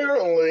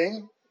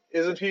 Apparently,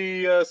 isn't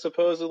he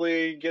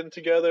supposedly getting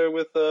together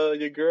with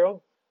your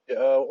girl?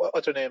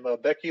 What's her name?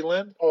 Becky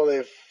Lynn? Are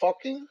they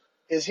fucking?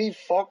 Is he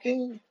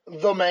fucking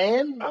the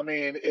man? I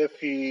mean, if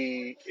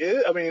he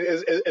is, I mean,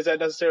 is that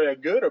necessarily a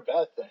good or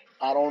bad thing?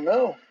 I don't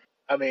know.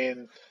 I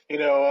mean, you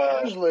know,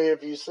 usually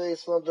if you say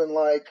something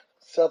like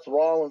Seth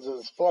Rollins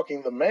is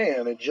fucking the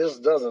man, it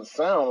just doesn't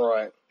sound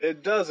right.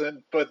 It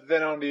doesn't, but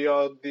then on the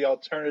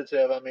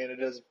alternative, I mean,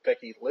 it is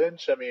Becky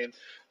Lynch. I mean,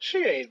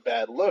 she ain't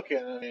bad looking.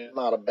 I mean,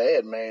 not a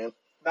bad man.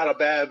 Not a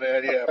bad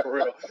man, yeah, for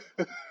real.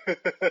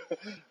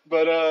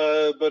 but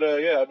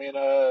yeah, I mean,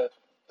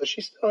 does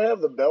she still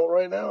have the belt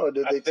right now, or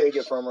did they take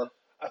it from her?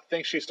 I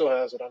think she still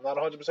has it. I'm not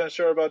 100%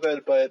 sure about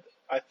that, but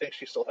I think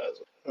she still has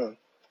it.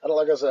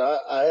 Like I said,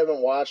 I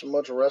haven't watched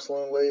much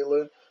wrestling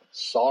lately.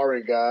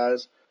 Sorry,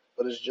 guys,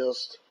 but it's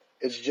just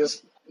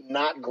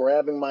not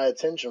grabbing my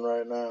attention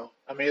right now.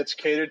 I mean, it's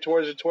catered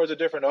towards a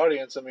different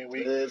audience. I mean,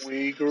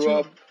 we grew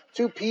up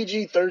too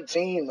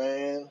PG-13,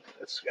 man.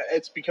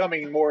 It's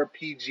becoming more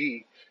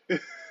PG.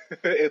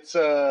 It's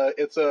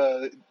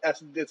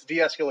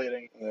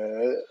de-escalating.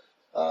 Yeah,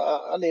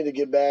 I need to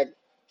get back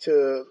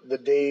to the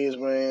days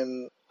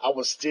when I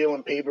was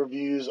stealing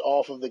pay-per-views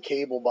off of the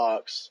cable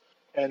box.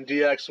 And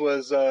DX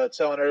was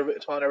telling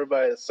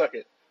everybody to suck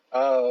it.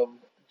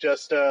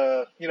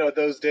 You know,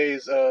 those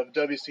days of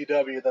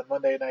WCW, the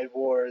Monday Night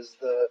Wars,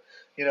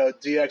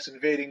 DX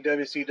invading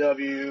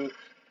WCW,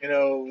 you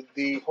know,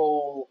 the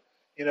whole,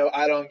 you know,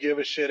 I don't give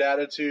a shit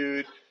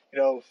attitude. You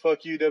know,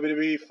 fuck you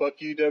WWE,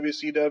 fuck you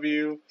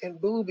WCW,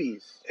 and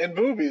boobies.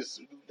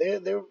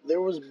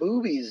 There was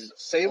boobies.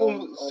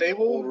 Sable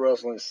old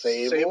wrestling.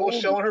 Sable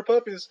showing her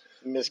puppies.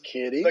 Miss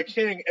Kitty, the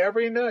King,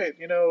 every night.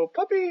 You know,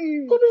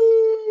 puppies.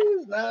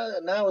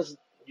 Now it's,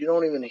 you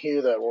don't even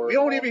hear that word. We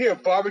don't even hear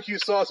barbecue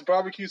sauce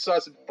anymore.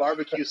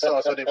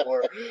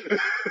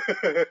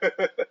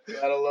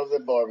 Gotta love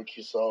that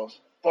barbecue sauce.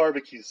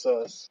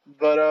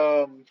 But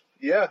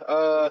yeah,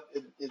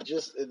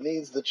 it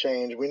needs to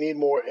change. We need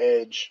more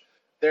edge.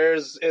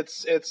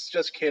 It's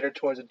just catered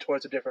towards a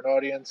different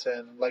audience,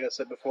 and like I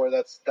said before,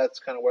 that's kind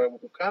of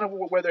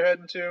where they're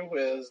heading to,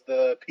 is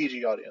the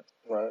PG audience.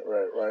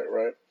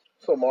 Right.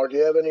 So, Mark, do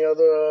you have any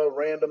other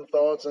random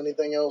thoughts?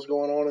 Anything else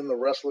going on in the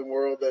wrestling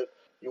world that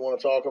you want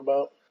to talk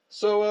about?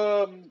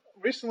 So,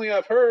 recently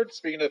I've heard,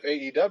 speaking of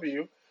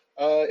AEW,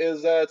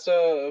 is that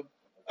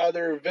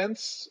either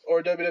Vince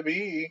or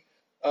WWE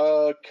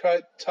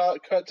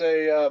cut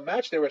a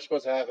match they were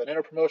supposed to have, an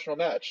interpromotional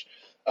match.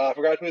 I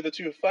forgot who the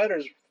two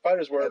fighters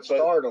were.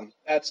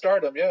 At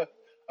Stardom, yeah.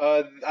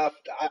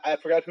 I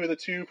forgot who the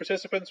two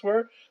participants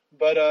were,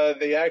 but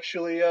they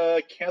actually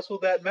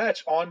canceled that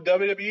match on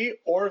WWE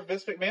or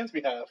Vince McMahon's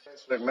behalf.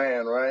 Vince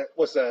McMahon, right?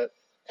 What's that?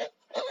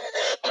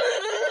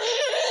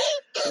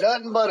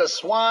 Nothing but a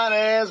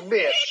swine-ass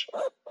bitch.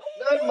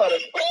 Nothing but a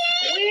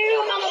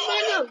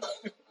motherfucker.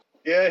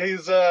 Yeah,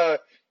 he's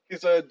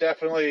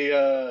definitely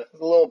a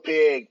little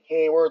pig.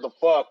 He ain't worth a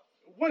fuck.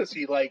 What is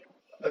he, like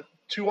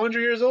 200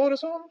 years old or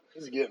something?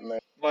 He's getting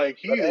there. Like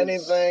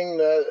anything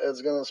that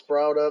is going to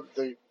sprout up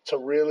to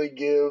really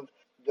give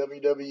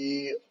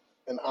WWE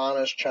an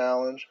honest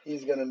challenge,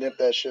 he's going to nip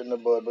that shit in the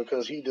bud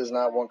because he does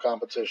not want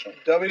competition.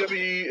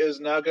 WWE is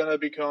not going to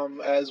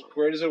become as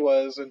great as it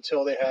was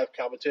until they have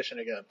competition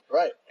again.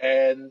 Right.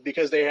 And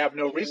because they have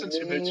no reason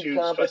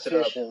to spice it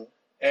up.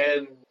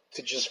 And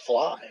to just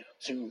fly,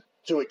 to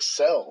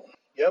excel.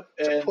 Yep.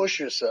 To push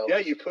yourself. Yeah,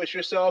 you push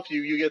yourself.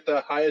 You get the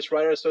highest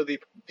rider, so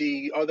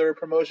the other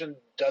promotion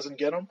doesn't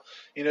get them.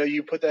 You know,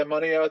 you put that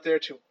money out there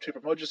to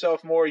promote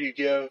yourself more. You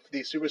give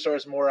the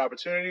superstars more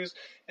opportunities,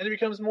 and it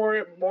becomes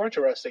more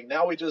interesting.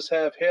 Now we just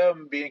have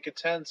him being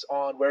content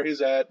on where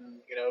he's at, and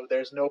you know,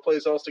 there's no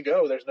place else to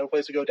go. There's no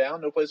place to go down,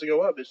 no place to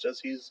go up. It's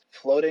just he's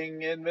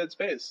floating in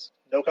mid-space.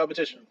 No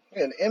competition.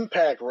 And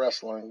Impact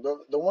Wrestling,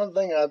 the one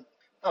thing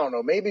I don't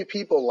know, maybe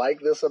people like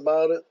this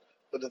about it,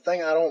 but the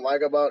thing I don't like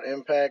about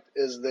Impact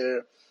is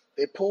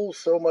they pull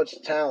so much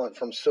talent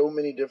from so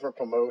many different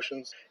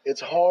promotions.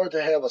 It's hard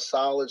to have a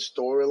solid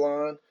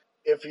storyline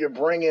if you're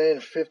bringing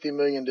in 50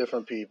 million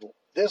different people.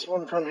 This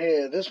one from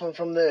here, this one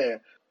from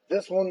there.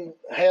 This one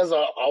has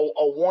a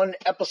one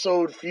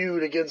episode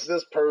feud against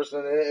this person,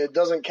 and it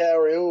doesn't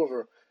carry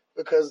over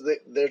because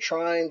they're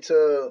trying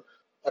to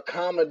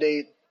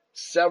accommodate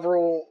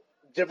several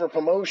different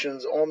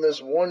promotions on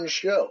this one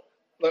show.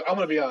 Look, I'm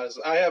going to be honest.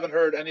 I haven't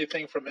heard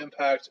anything from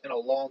Impact in a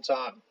long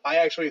time. I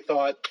actually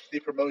thought the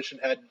promotion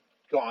had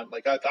gone.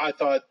 Like, I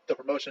thought the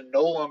promotion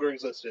no longer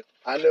existed.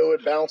 I know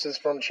it bounces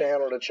from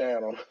channel to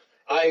channel.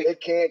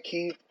 It can't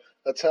keep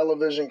a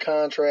television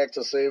contract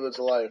to save its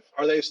life.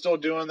 Are they still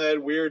doing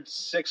that weird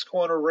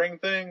 6-corner ring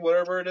thing,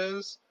 whatever it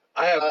is?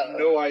 I have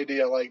no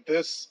idea. Like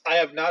this, I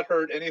have not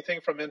heard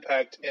anything from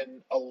Impact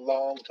in a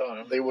long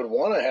time. They would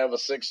want to have a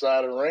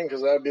 6-sided ring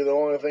because that'd be the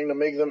only thing to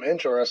make them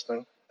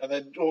interesting. And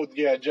then,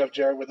 Jeff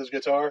Jarrett with his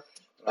guitar.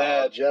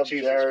 Jeff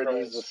Jesus Jarrett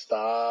Christ. needs to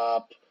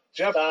stop.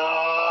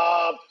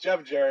 Stop!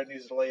 Jeff Jarrett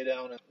needs to lay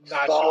down and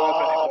not show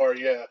up anymore.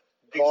 Yeah,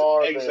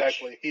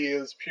 exactly. He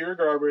is pure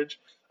garbage.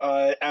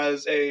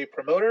 As a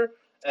promoter,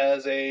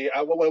 as a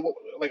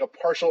like a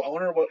partial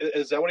owner,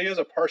 is that what he is?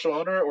 A partial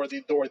owner, or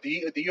the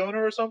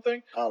owner or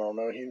something? I don't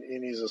know. He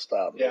needs to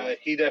stop. Yeah, man.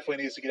 He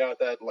definitely needs to get out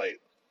that light.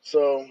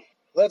 So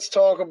let's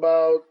talk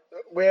about.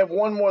 We have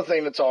one more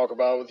thing to talk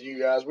about with you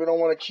guys. We don't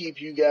want to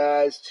keep you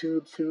guys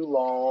too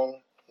long.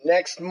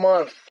 Next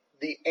month,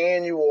 the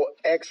annual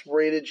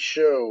X-rated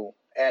show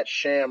at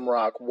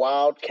Shamrock,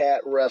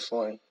 Wildcat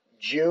Wrestling,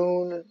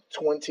 June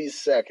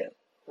 22nd.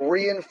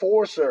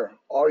 Reinforcer,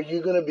 are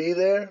you going to be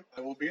there?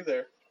 I will be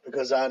there.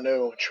 Because I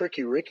know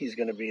Tricky Ricky's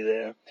going to be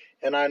there.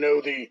 And I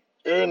know the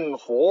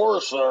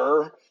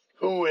Enforcer,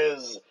 who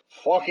is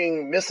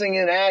fucking missing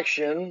in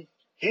action,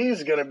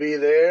 he's going to be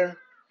there.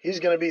 He's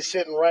going to be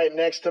sitting right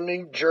next to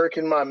me,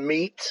 jerking my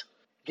meat,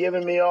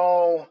 giving me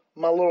all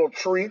my little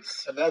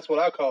treats. And that's what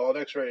I call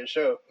an X-rated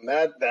show.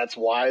 That's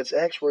why it's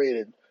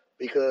X-rated.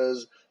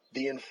 Because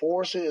the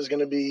Enforcer is going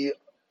to be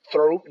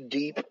throat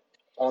deep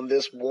on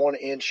this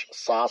 1-inch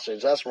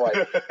sausage. That's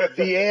right.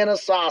 Vienna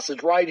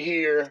sausage right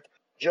here,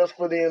 just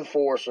for the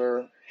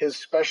Enforcer. His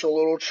special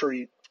little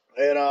treat.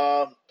 And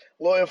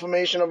little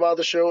information about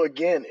the show.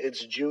 Again,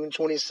 it's June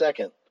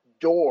 22nd.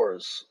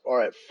 Doors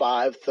are at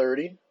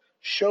 5:30.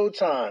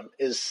 Showtime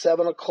is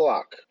 7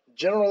 o'clock.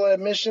 General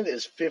admission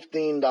is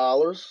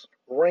 $15.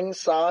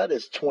 Ringside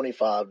is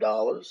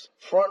 $25.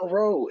 Front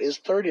row is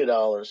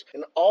 $30.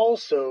 And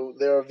also,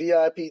 there are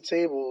VIP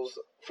tables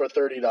for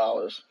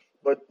 $30.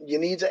 But you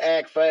need to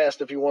act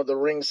fast if you want the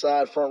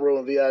ringside, front row,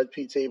 and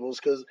VIP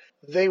tables because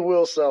they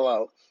will sell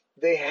out.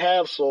 They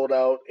have sold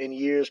out in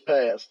years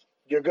past.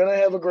 You're going to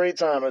have a great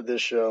time at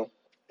this show.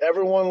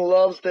 Everyone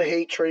loves to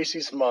hate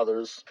Tracy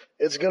Smothers.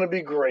 It's going to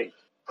be great.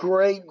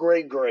 Great,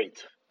 great,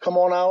 great. Come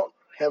on out.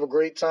 Have a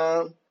great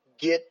time.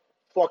 Get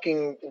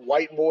fucking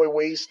white boy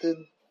wasted.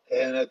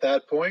 And at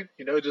that point,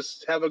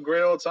 just have a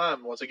great old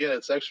time. Once again,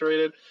 it's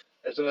X-rated.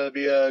 It's going to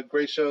be a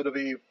great show to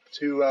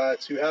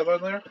have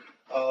on there.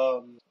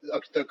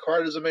 The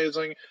card is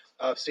amazing.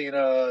 I've seen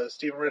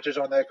Steven Richards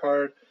on that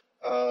card.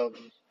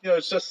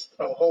 It's just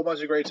a whole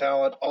bunch of great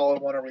talent all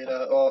in one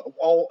arena,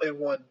 all in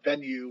one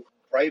venue,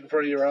 right in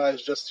front of your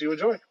eyes, just to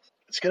enjoy.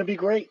 It's going to be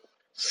great.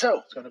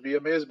 So it's going to be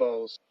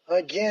amazeballs.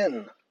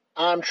 Again,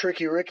 I'm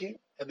Tricky Ricky,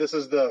 and this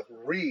is the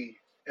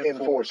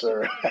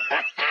Reinforcer.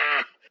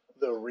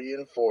 The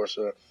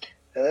Reinforcer.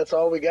 And that's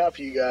all we got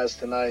for you guys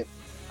tonight.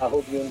 I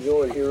hope you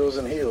enjoyed Heroes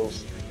and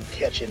Heels.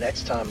 Catch you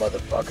next time,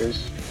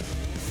 motherfuckers.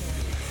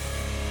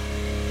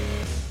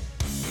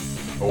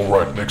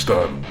 Alright, next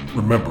time,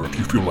 remember, if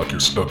you feel like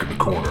you're stuck in the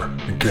corner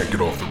and can't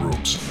get off the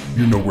ropes,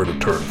 you know where to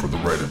turn for the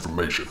right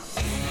information.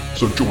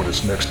 So join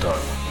us next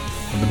time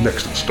in the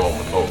next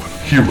installment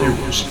of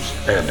Heroes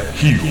and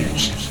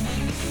Heels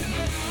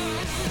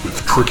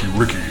with Tricky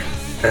Ricky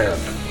and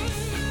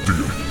the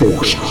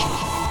Enforcer.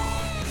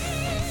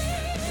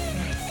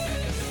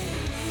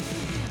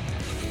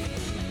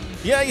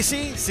 Yeah, you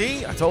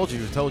see, I told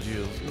you, it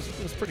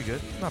was pretty good.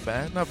 Not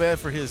bad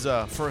for his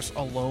first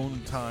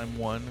alone time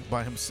one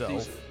by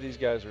himself. These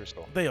guys are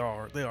still. They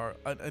are,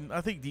 and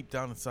I think deep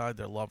down inside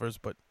they're lovers,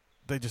 but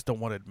they just don't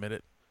want to admit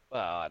it. Well,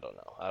 I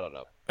don't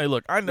know. Hey,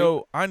 look, I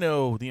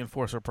know the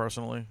Enforcer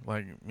personally.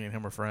 Like me and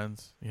him are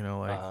friends.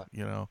 I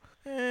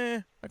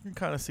can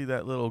kind of see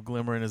that little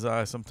glimmer in his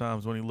eye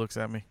sometimes when he looks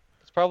at me.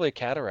 It's probably a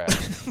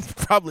cataract.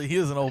 Probably he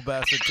is an old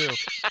bastard too.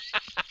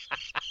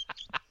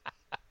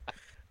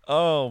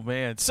 Oh,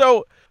 man.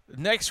 So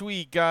next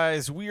week,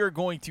 guys, we are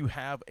going to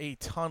have a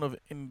ton of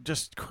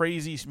just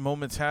crazy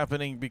moments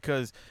happening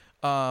because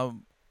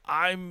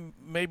I'm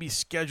maybe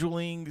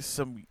scheduling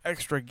some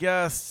extra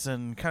guests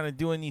and kind of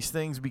doing these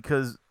things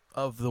because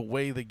of the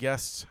way the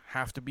guests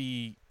have to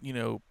be,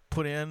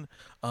 put in.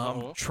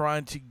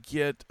 Trying to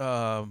get,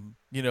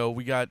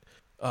 we got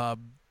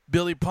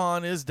Billy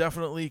Pond is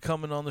definitely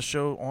coming on the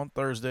show on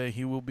Thursday.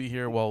 He will be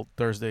here. Well,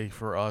 Thursday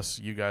for us.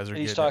 You guys are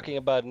He's talking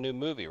about a new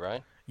movie,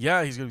 right?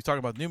 Yeah, he's going to be talking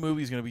about new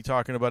movies. He's going to be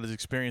talking about his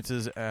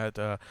experiences at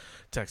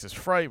Texas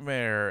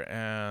Frightmare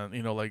and,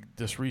 like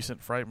this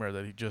recent Frightmare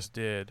that he just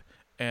did.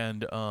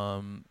 And,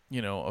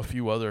 a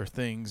few other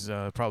things.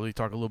 Probably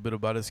talk a little bit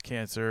about his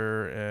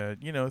cancer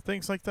and,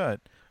 things like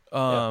that.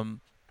 And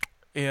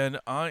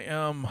I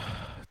am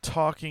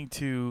talking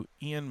to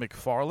Ian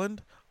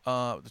McFarland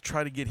to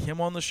try to get him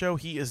on the show.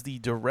 He is the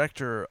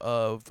director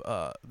of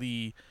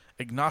the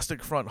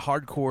Agnostic Front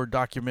hardcore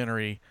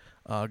documentary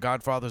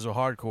Godfathers of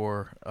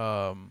Hardcore,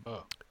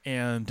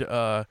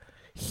 and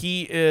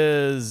he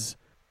is.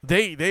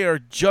 They are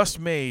just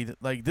made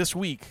like this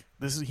week.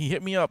 He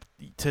hit me up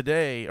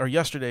today or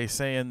yesterday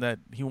saying that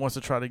he wants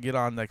to try to get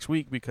on next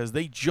week because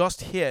they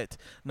just hit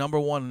number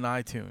 1 in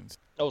iTunes.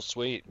 Oh,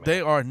 sweet, man. They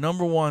are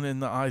number 1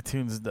 in the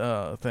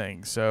iTunes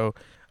thing. So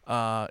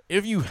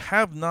if you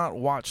have not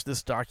watched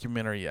this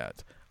documentary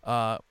yet,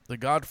 The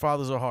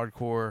Godfathers of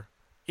Hardcore,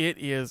 it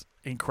is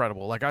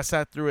incredible. Like, I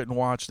sat through it and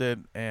watched it,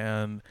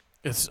 and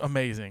it's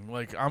amazing.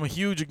 Like, I'm a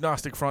huge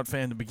Agnostic Front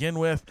fan to begin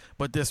with,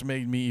 but this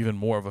made me even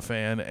more of a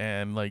fan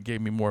and, like,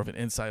 gave me more of an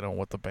insight on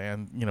what the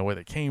band, where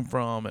they came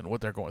from and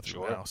what they're going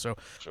through now. So,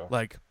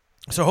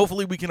 So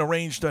hopefully we can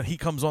arrange that he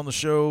comes on the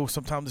show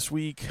sometime this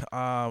week.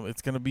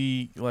 It's going to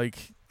be,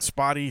 like,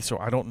 spotty, so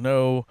I don't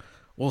know.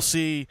 We'll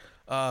see.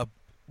 But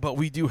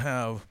we do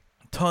have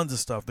tons of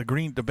stuff. The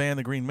band,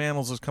 the Green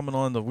Mantles, is coming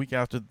on the week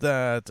after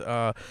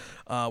that.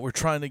 We're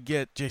trying to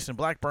get Jason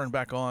Blackburn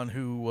back on,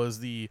 who was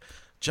the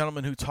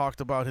gentleman who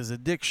talked about his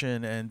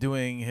addiction and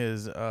doing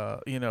his,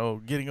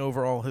 getting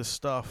over all his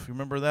stuff. You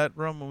remember that,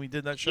 Rum, when we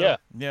did that show?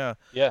 Yeah.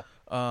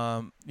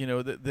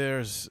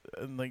 There's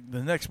like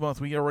the next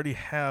month we already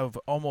have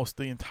almost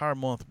the entire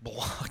month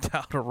blocked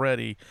out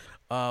already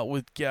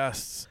with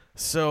guests.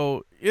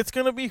 So it's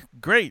gonna be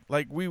great.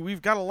 Like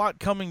we've got a lot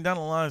coming down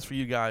the lines for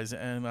you guys,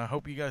 and I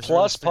hope you guys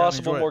plus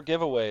possible more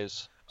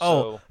giveaways.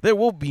 There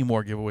will be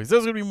more giveaways.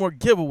 There's gonna be more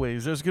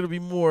giveaways. There's gonna be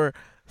more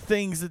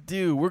things to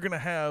do. We're gonna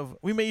have.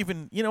 We may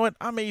even. You know what?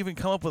 I may even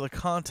come up with a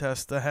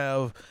contest to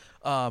have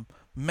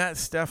Matt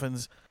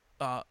Steffens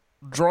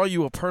draw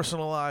you a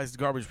personalized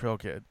Garbage Pail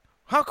Kid.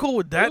 How cool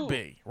would that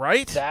be,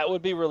 right? That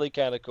would be really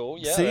kind of cool.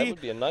 Yeah, that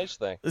would be a nice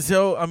thing.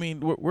 So, I mean,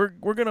 we're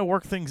going to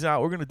work things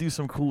out. We're going to do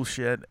some cool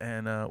shit,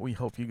 and we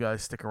hope you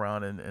guys stick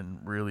around and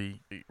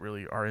really,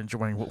 really are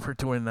enjoying what we're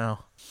doing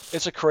now.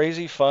 It's a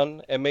crazy,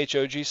 fun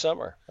MHOG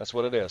summer. That's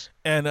what it is.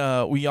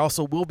 And we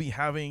also will be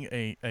having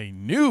a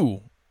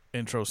new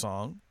intro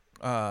song.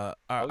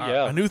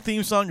 A new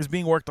theme song is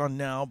being worked on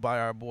now by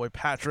our boy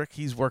Patrick.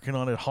 He's working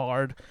on it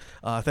hard.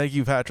 Thank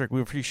you, Patrick. We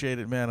appreciate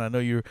it, man. I know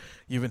you've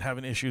been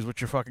having issues with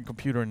your fucking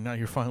computer, and now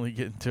you're finally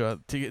getting to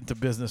get into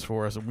business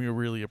for us, and we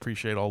really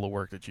appreciate all the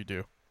work that you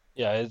do.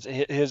 Yeah,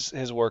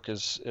 his work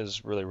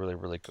is really, really,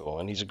 really cool,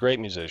 and he's a great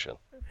musician.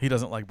 He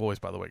doesn't like boys,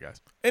 by the way,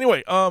 guys.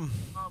 Anyway, I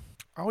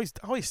always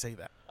say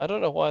that. I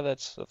don't know why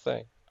that's the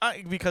thing.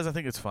 Because I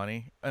think it's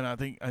funny, and I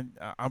think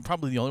I'm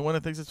probably the only one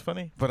that thinks it's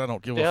funny, but I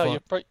don't give a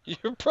fuck. Yeah,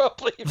 you're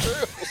probably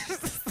true.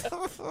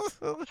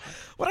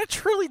 But I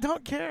truly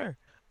don't care.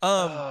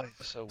 I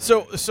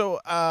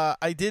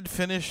did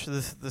finish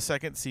the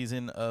second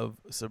season of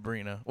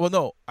Sabrina. Well,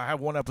 no, I have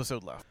one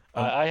episode left.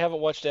 I haven't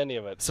watched any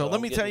of it. So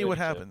let me tell you what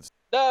happens.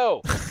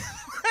 No!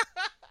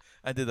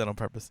 I did that on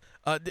purpose.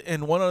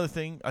 And one other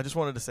thing, I just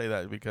wanted to say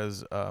that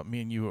because me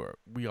and you,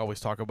 we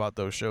always talk about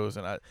those shows,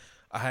 and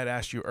I had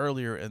asked you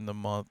earlier in the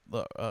month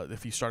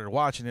if you started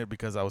watching it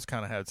because I was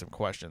kind of had some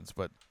questions,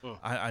 but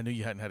I knew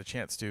you hadn't had a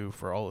chance to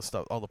for all the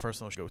stuff, all the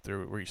personal shit go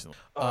through recently.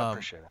 I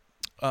appreciate it.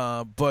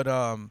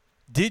 But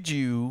did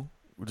you,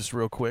 just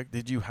real quick,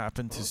 did you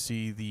happen to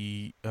see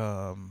the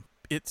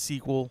It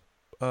sequel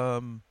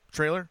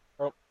trailer?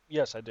 Oh,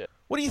 yes, I did.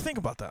 What do you think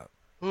about that?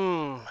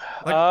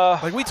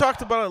 Like we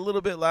talked about it a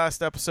little bit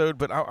last episode,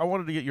 but I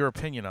wanted to get your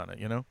opinion on it.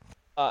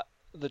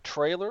 The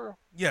trailer.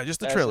 Yeah,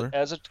 just the trailer.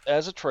 As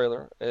a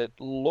trailer, it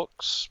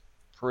looks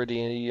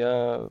pretty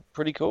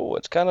cool.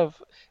 It's kind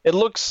of it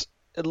looks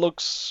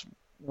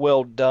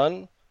well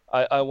done.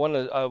 I want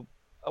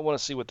to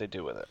see what they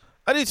do with it.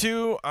 I do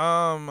too.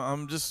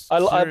 I'm just.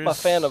 I'm a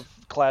fan of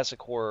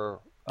classic horror.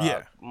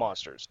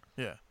 Monsters.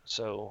 Yeah.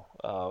 So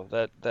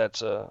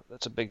that's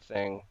a big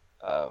thing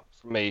for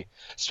me.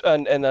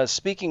 And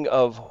speaking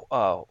of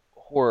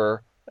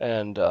horror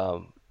and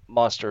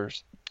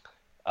monsters,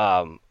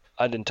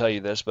 I didn't tell you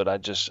this, but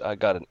I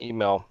got an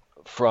email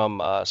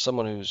from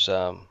someone who's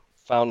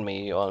found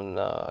me on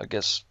I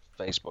guess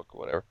Facebook or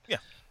whatever. Yeah.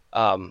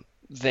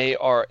 They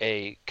are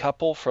a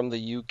couple from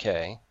the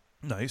UK.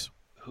 Nice.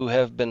 Who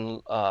have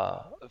been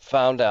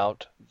found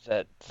out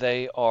that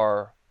they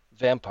are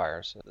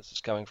vampires. This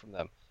is coming from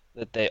them.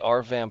 That they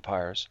are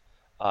vampires,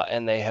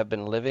 and they have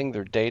been living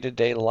their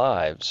day-to-day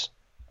lives,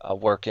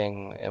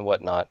 working and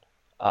whatnot,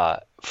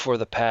 for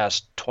the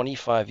past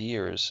 25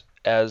 years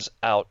as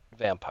out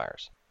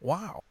vampires.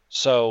 Wow.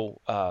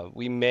 So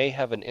we may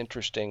have an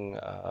interesting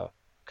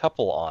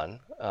couple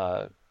on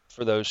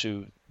for those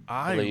who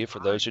believe, for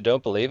those who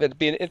don't believe. It'd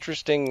be an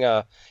interesting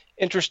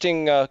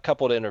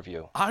couple to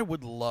interview. I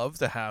would love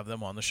to have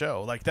them on the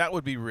show. Like, that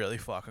would be really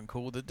fucking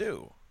cool to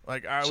do.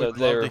 Like, I would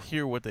love to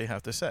hear what they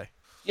have to say.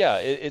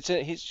 Yeah,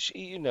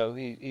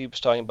 he was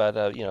talking about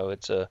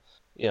it's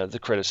the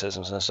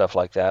criticisms and stuff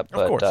like that,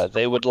 but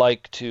they would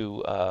like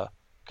to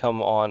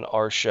come on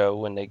our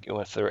show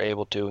if they're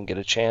able to and get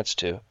a chance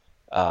to,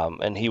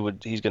 And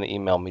he's going to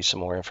email me some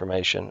more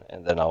information,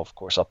 and then I'll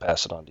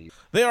pass it on to you.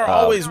 They are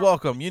always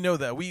welcome. You know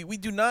that. We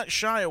do not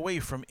shy away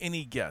from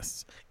any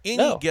guests.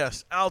 Any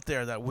guests out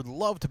there that would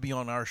love to be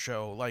on our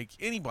show, like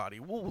anybody,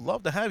 we'll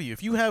love to have you.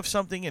 If you have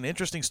something, an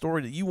interesting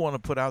story that you want to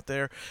put out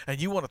there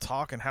and you want to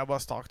talk and have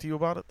us talk to you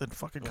about it, then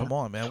fucking come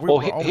on, man. We're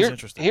always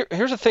interested.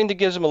 Here's a thing that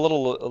gives him a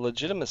little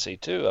legitimacy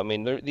too. I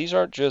mean, these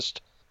aren't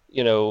just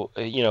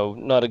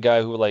not a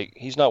guy who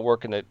he's not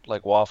working at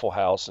like Waffle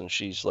House and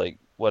she's like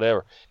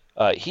whatever.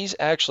 He's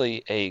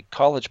actually a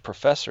college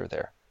professor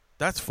there.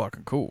 That's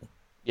fucking cool.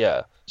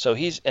 Yeah. So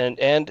he's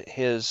and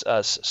his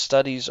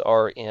studies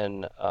are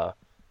in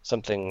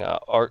something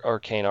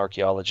arcane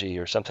archaeology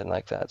or something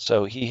like that.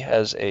 So he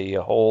has a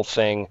whole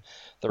thing,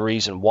 the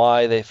reason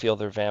why they feel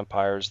they're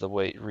vampires,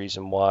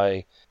 reason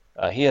why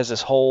he has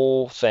this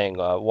whole thing,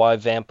 why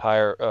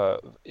vampire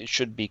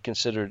should be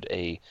considered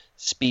a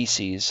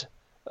species.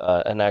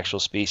 An actual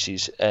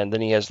species, and then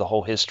he has the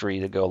whole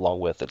history to go along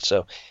with it.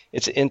 So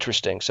it's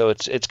interesting. So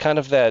it's kind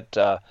of that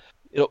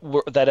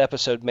that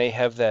episode may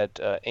have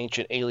that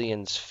Ancient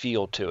Aliens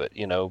feel to it,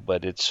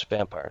 but it's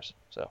vampires.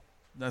 So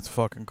that's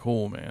fucking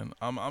cool, man.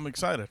 I'm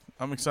excited.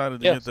 I'm excited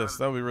to get this.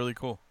 That would be really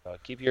cool.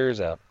 Keep your ears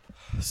out.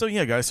 So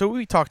yeah, guys. So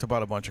we talked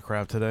about a bunch of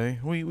crap today.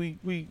 We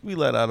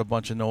let out a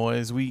bunch of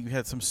noise. We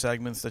had some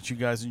segments that you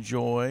guys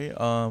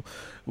enjoy.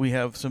 We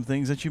have some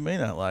things that you may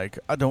not like.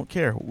 I don't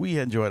care. We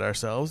enjoyed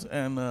ourselves,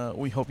 and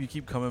we hope you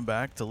keep coming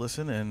back to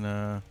listen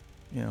and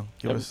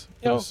give us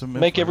some.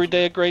 Make every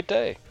day a great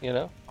day.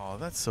 Oh,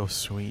 that's so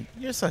sweet.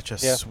 You're such a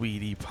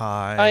sweetie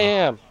pie.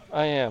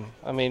 I am.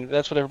 I mean,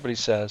 that's what everybody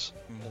says.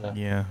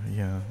 Yeah.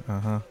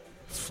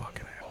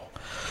 Fucking hell.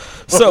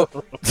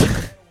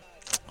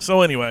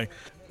 So anyway.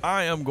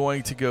 I am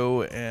going to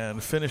go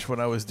and finish what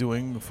I was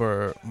doing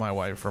for my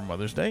wife for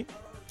Mother's Day.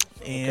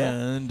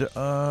 And,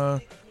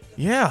 I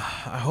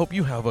hope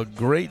you have a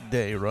great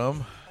day,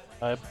 Rum.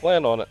 I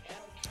plan on it.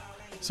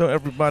 So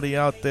everybody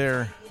out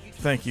there,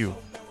 thank you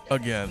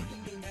again.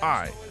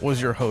 I was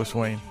your host,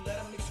 Wayne.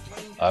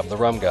 I'm the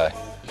Rum Guy.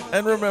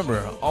 And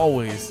remember,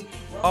 always,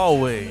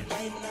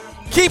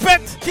 keep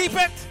it!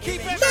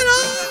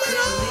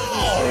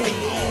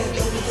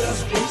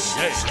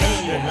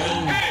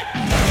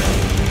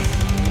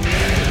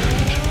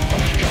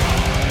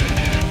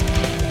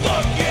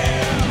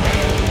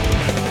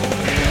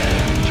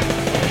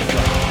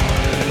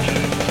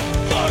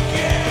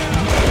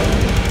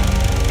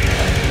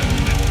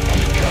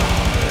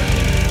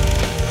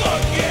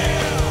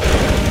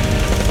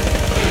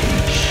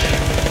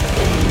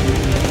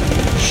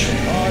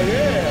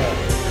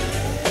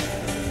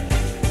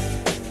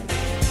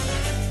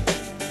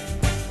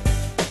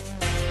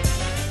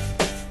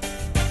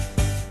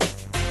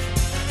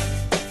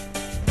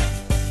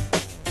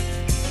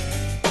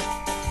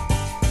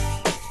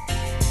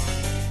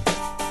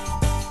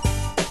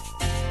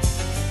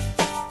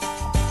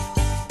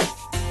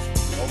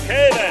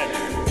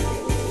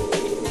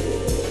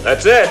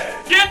 That's it.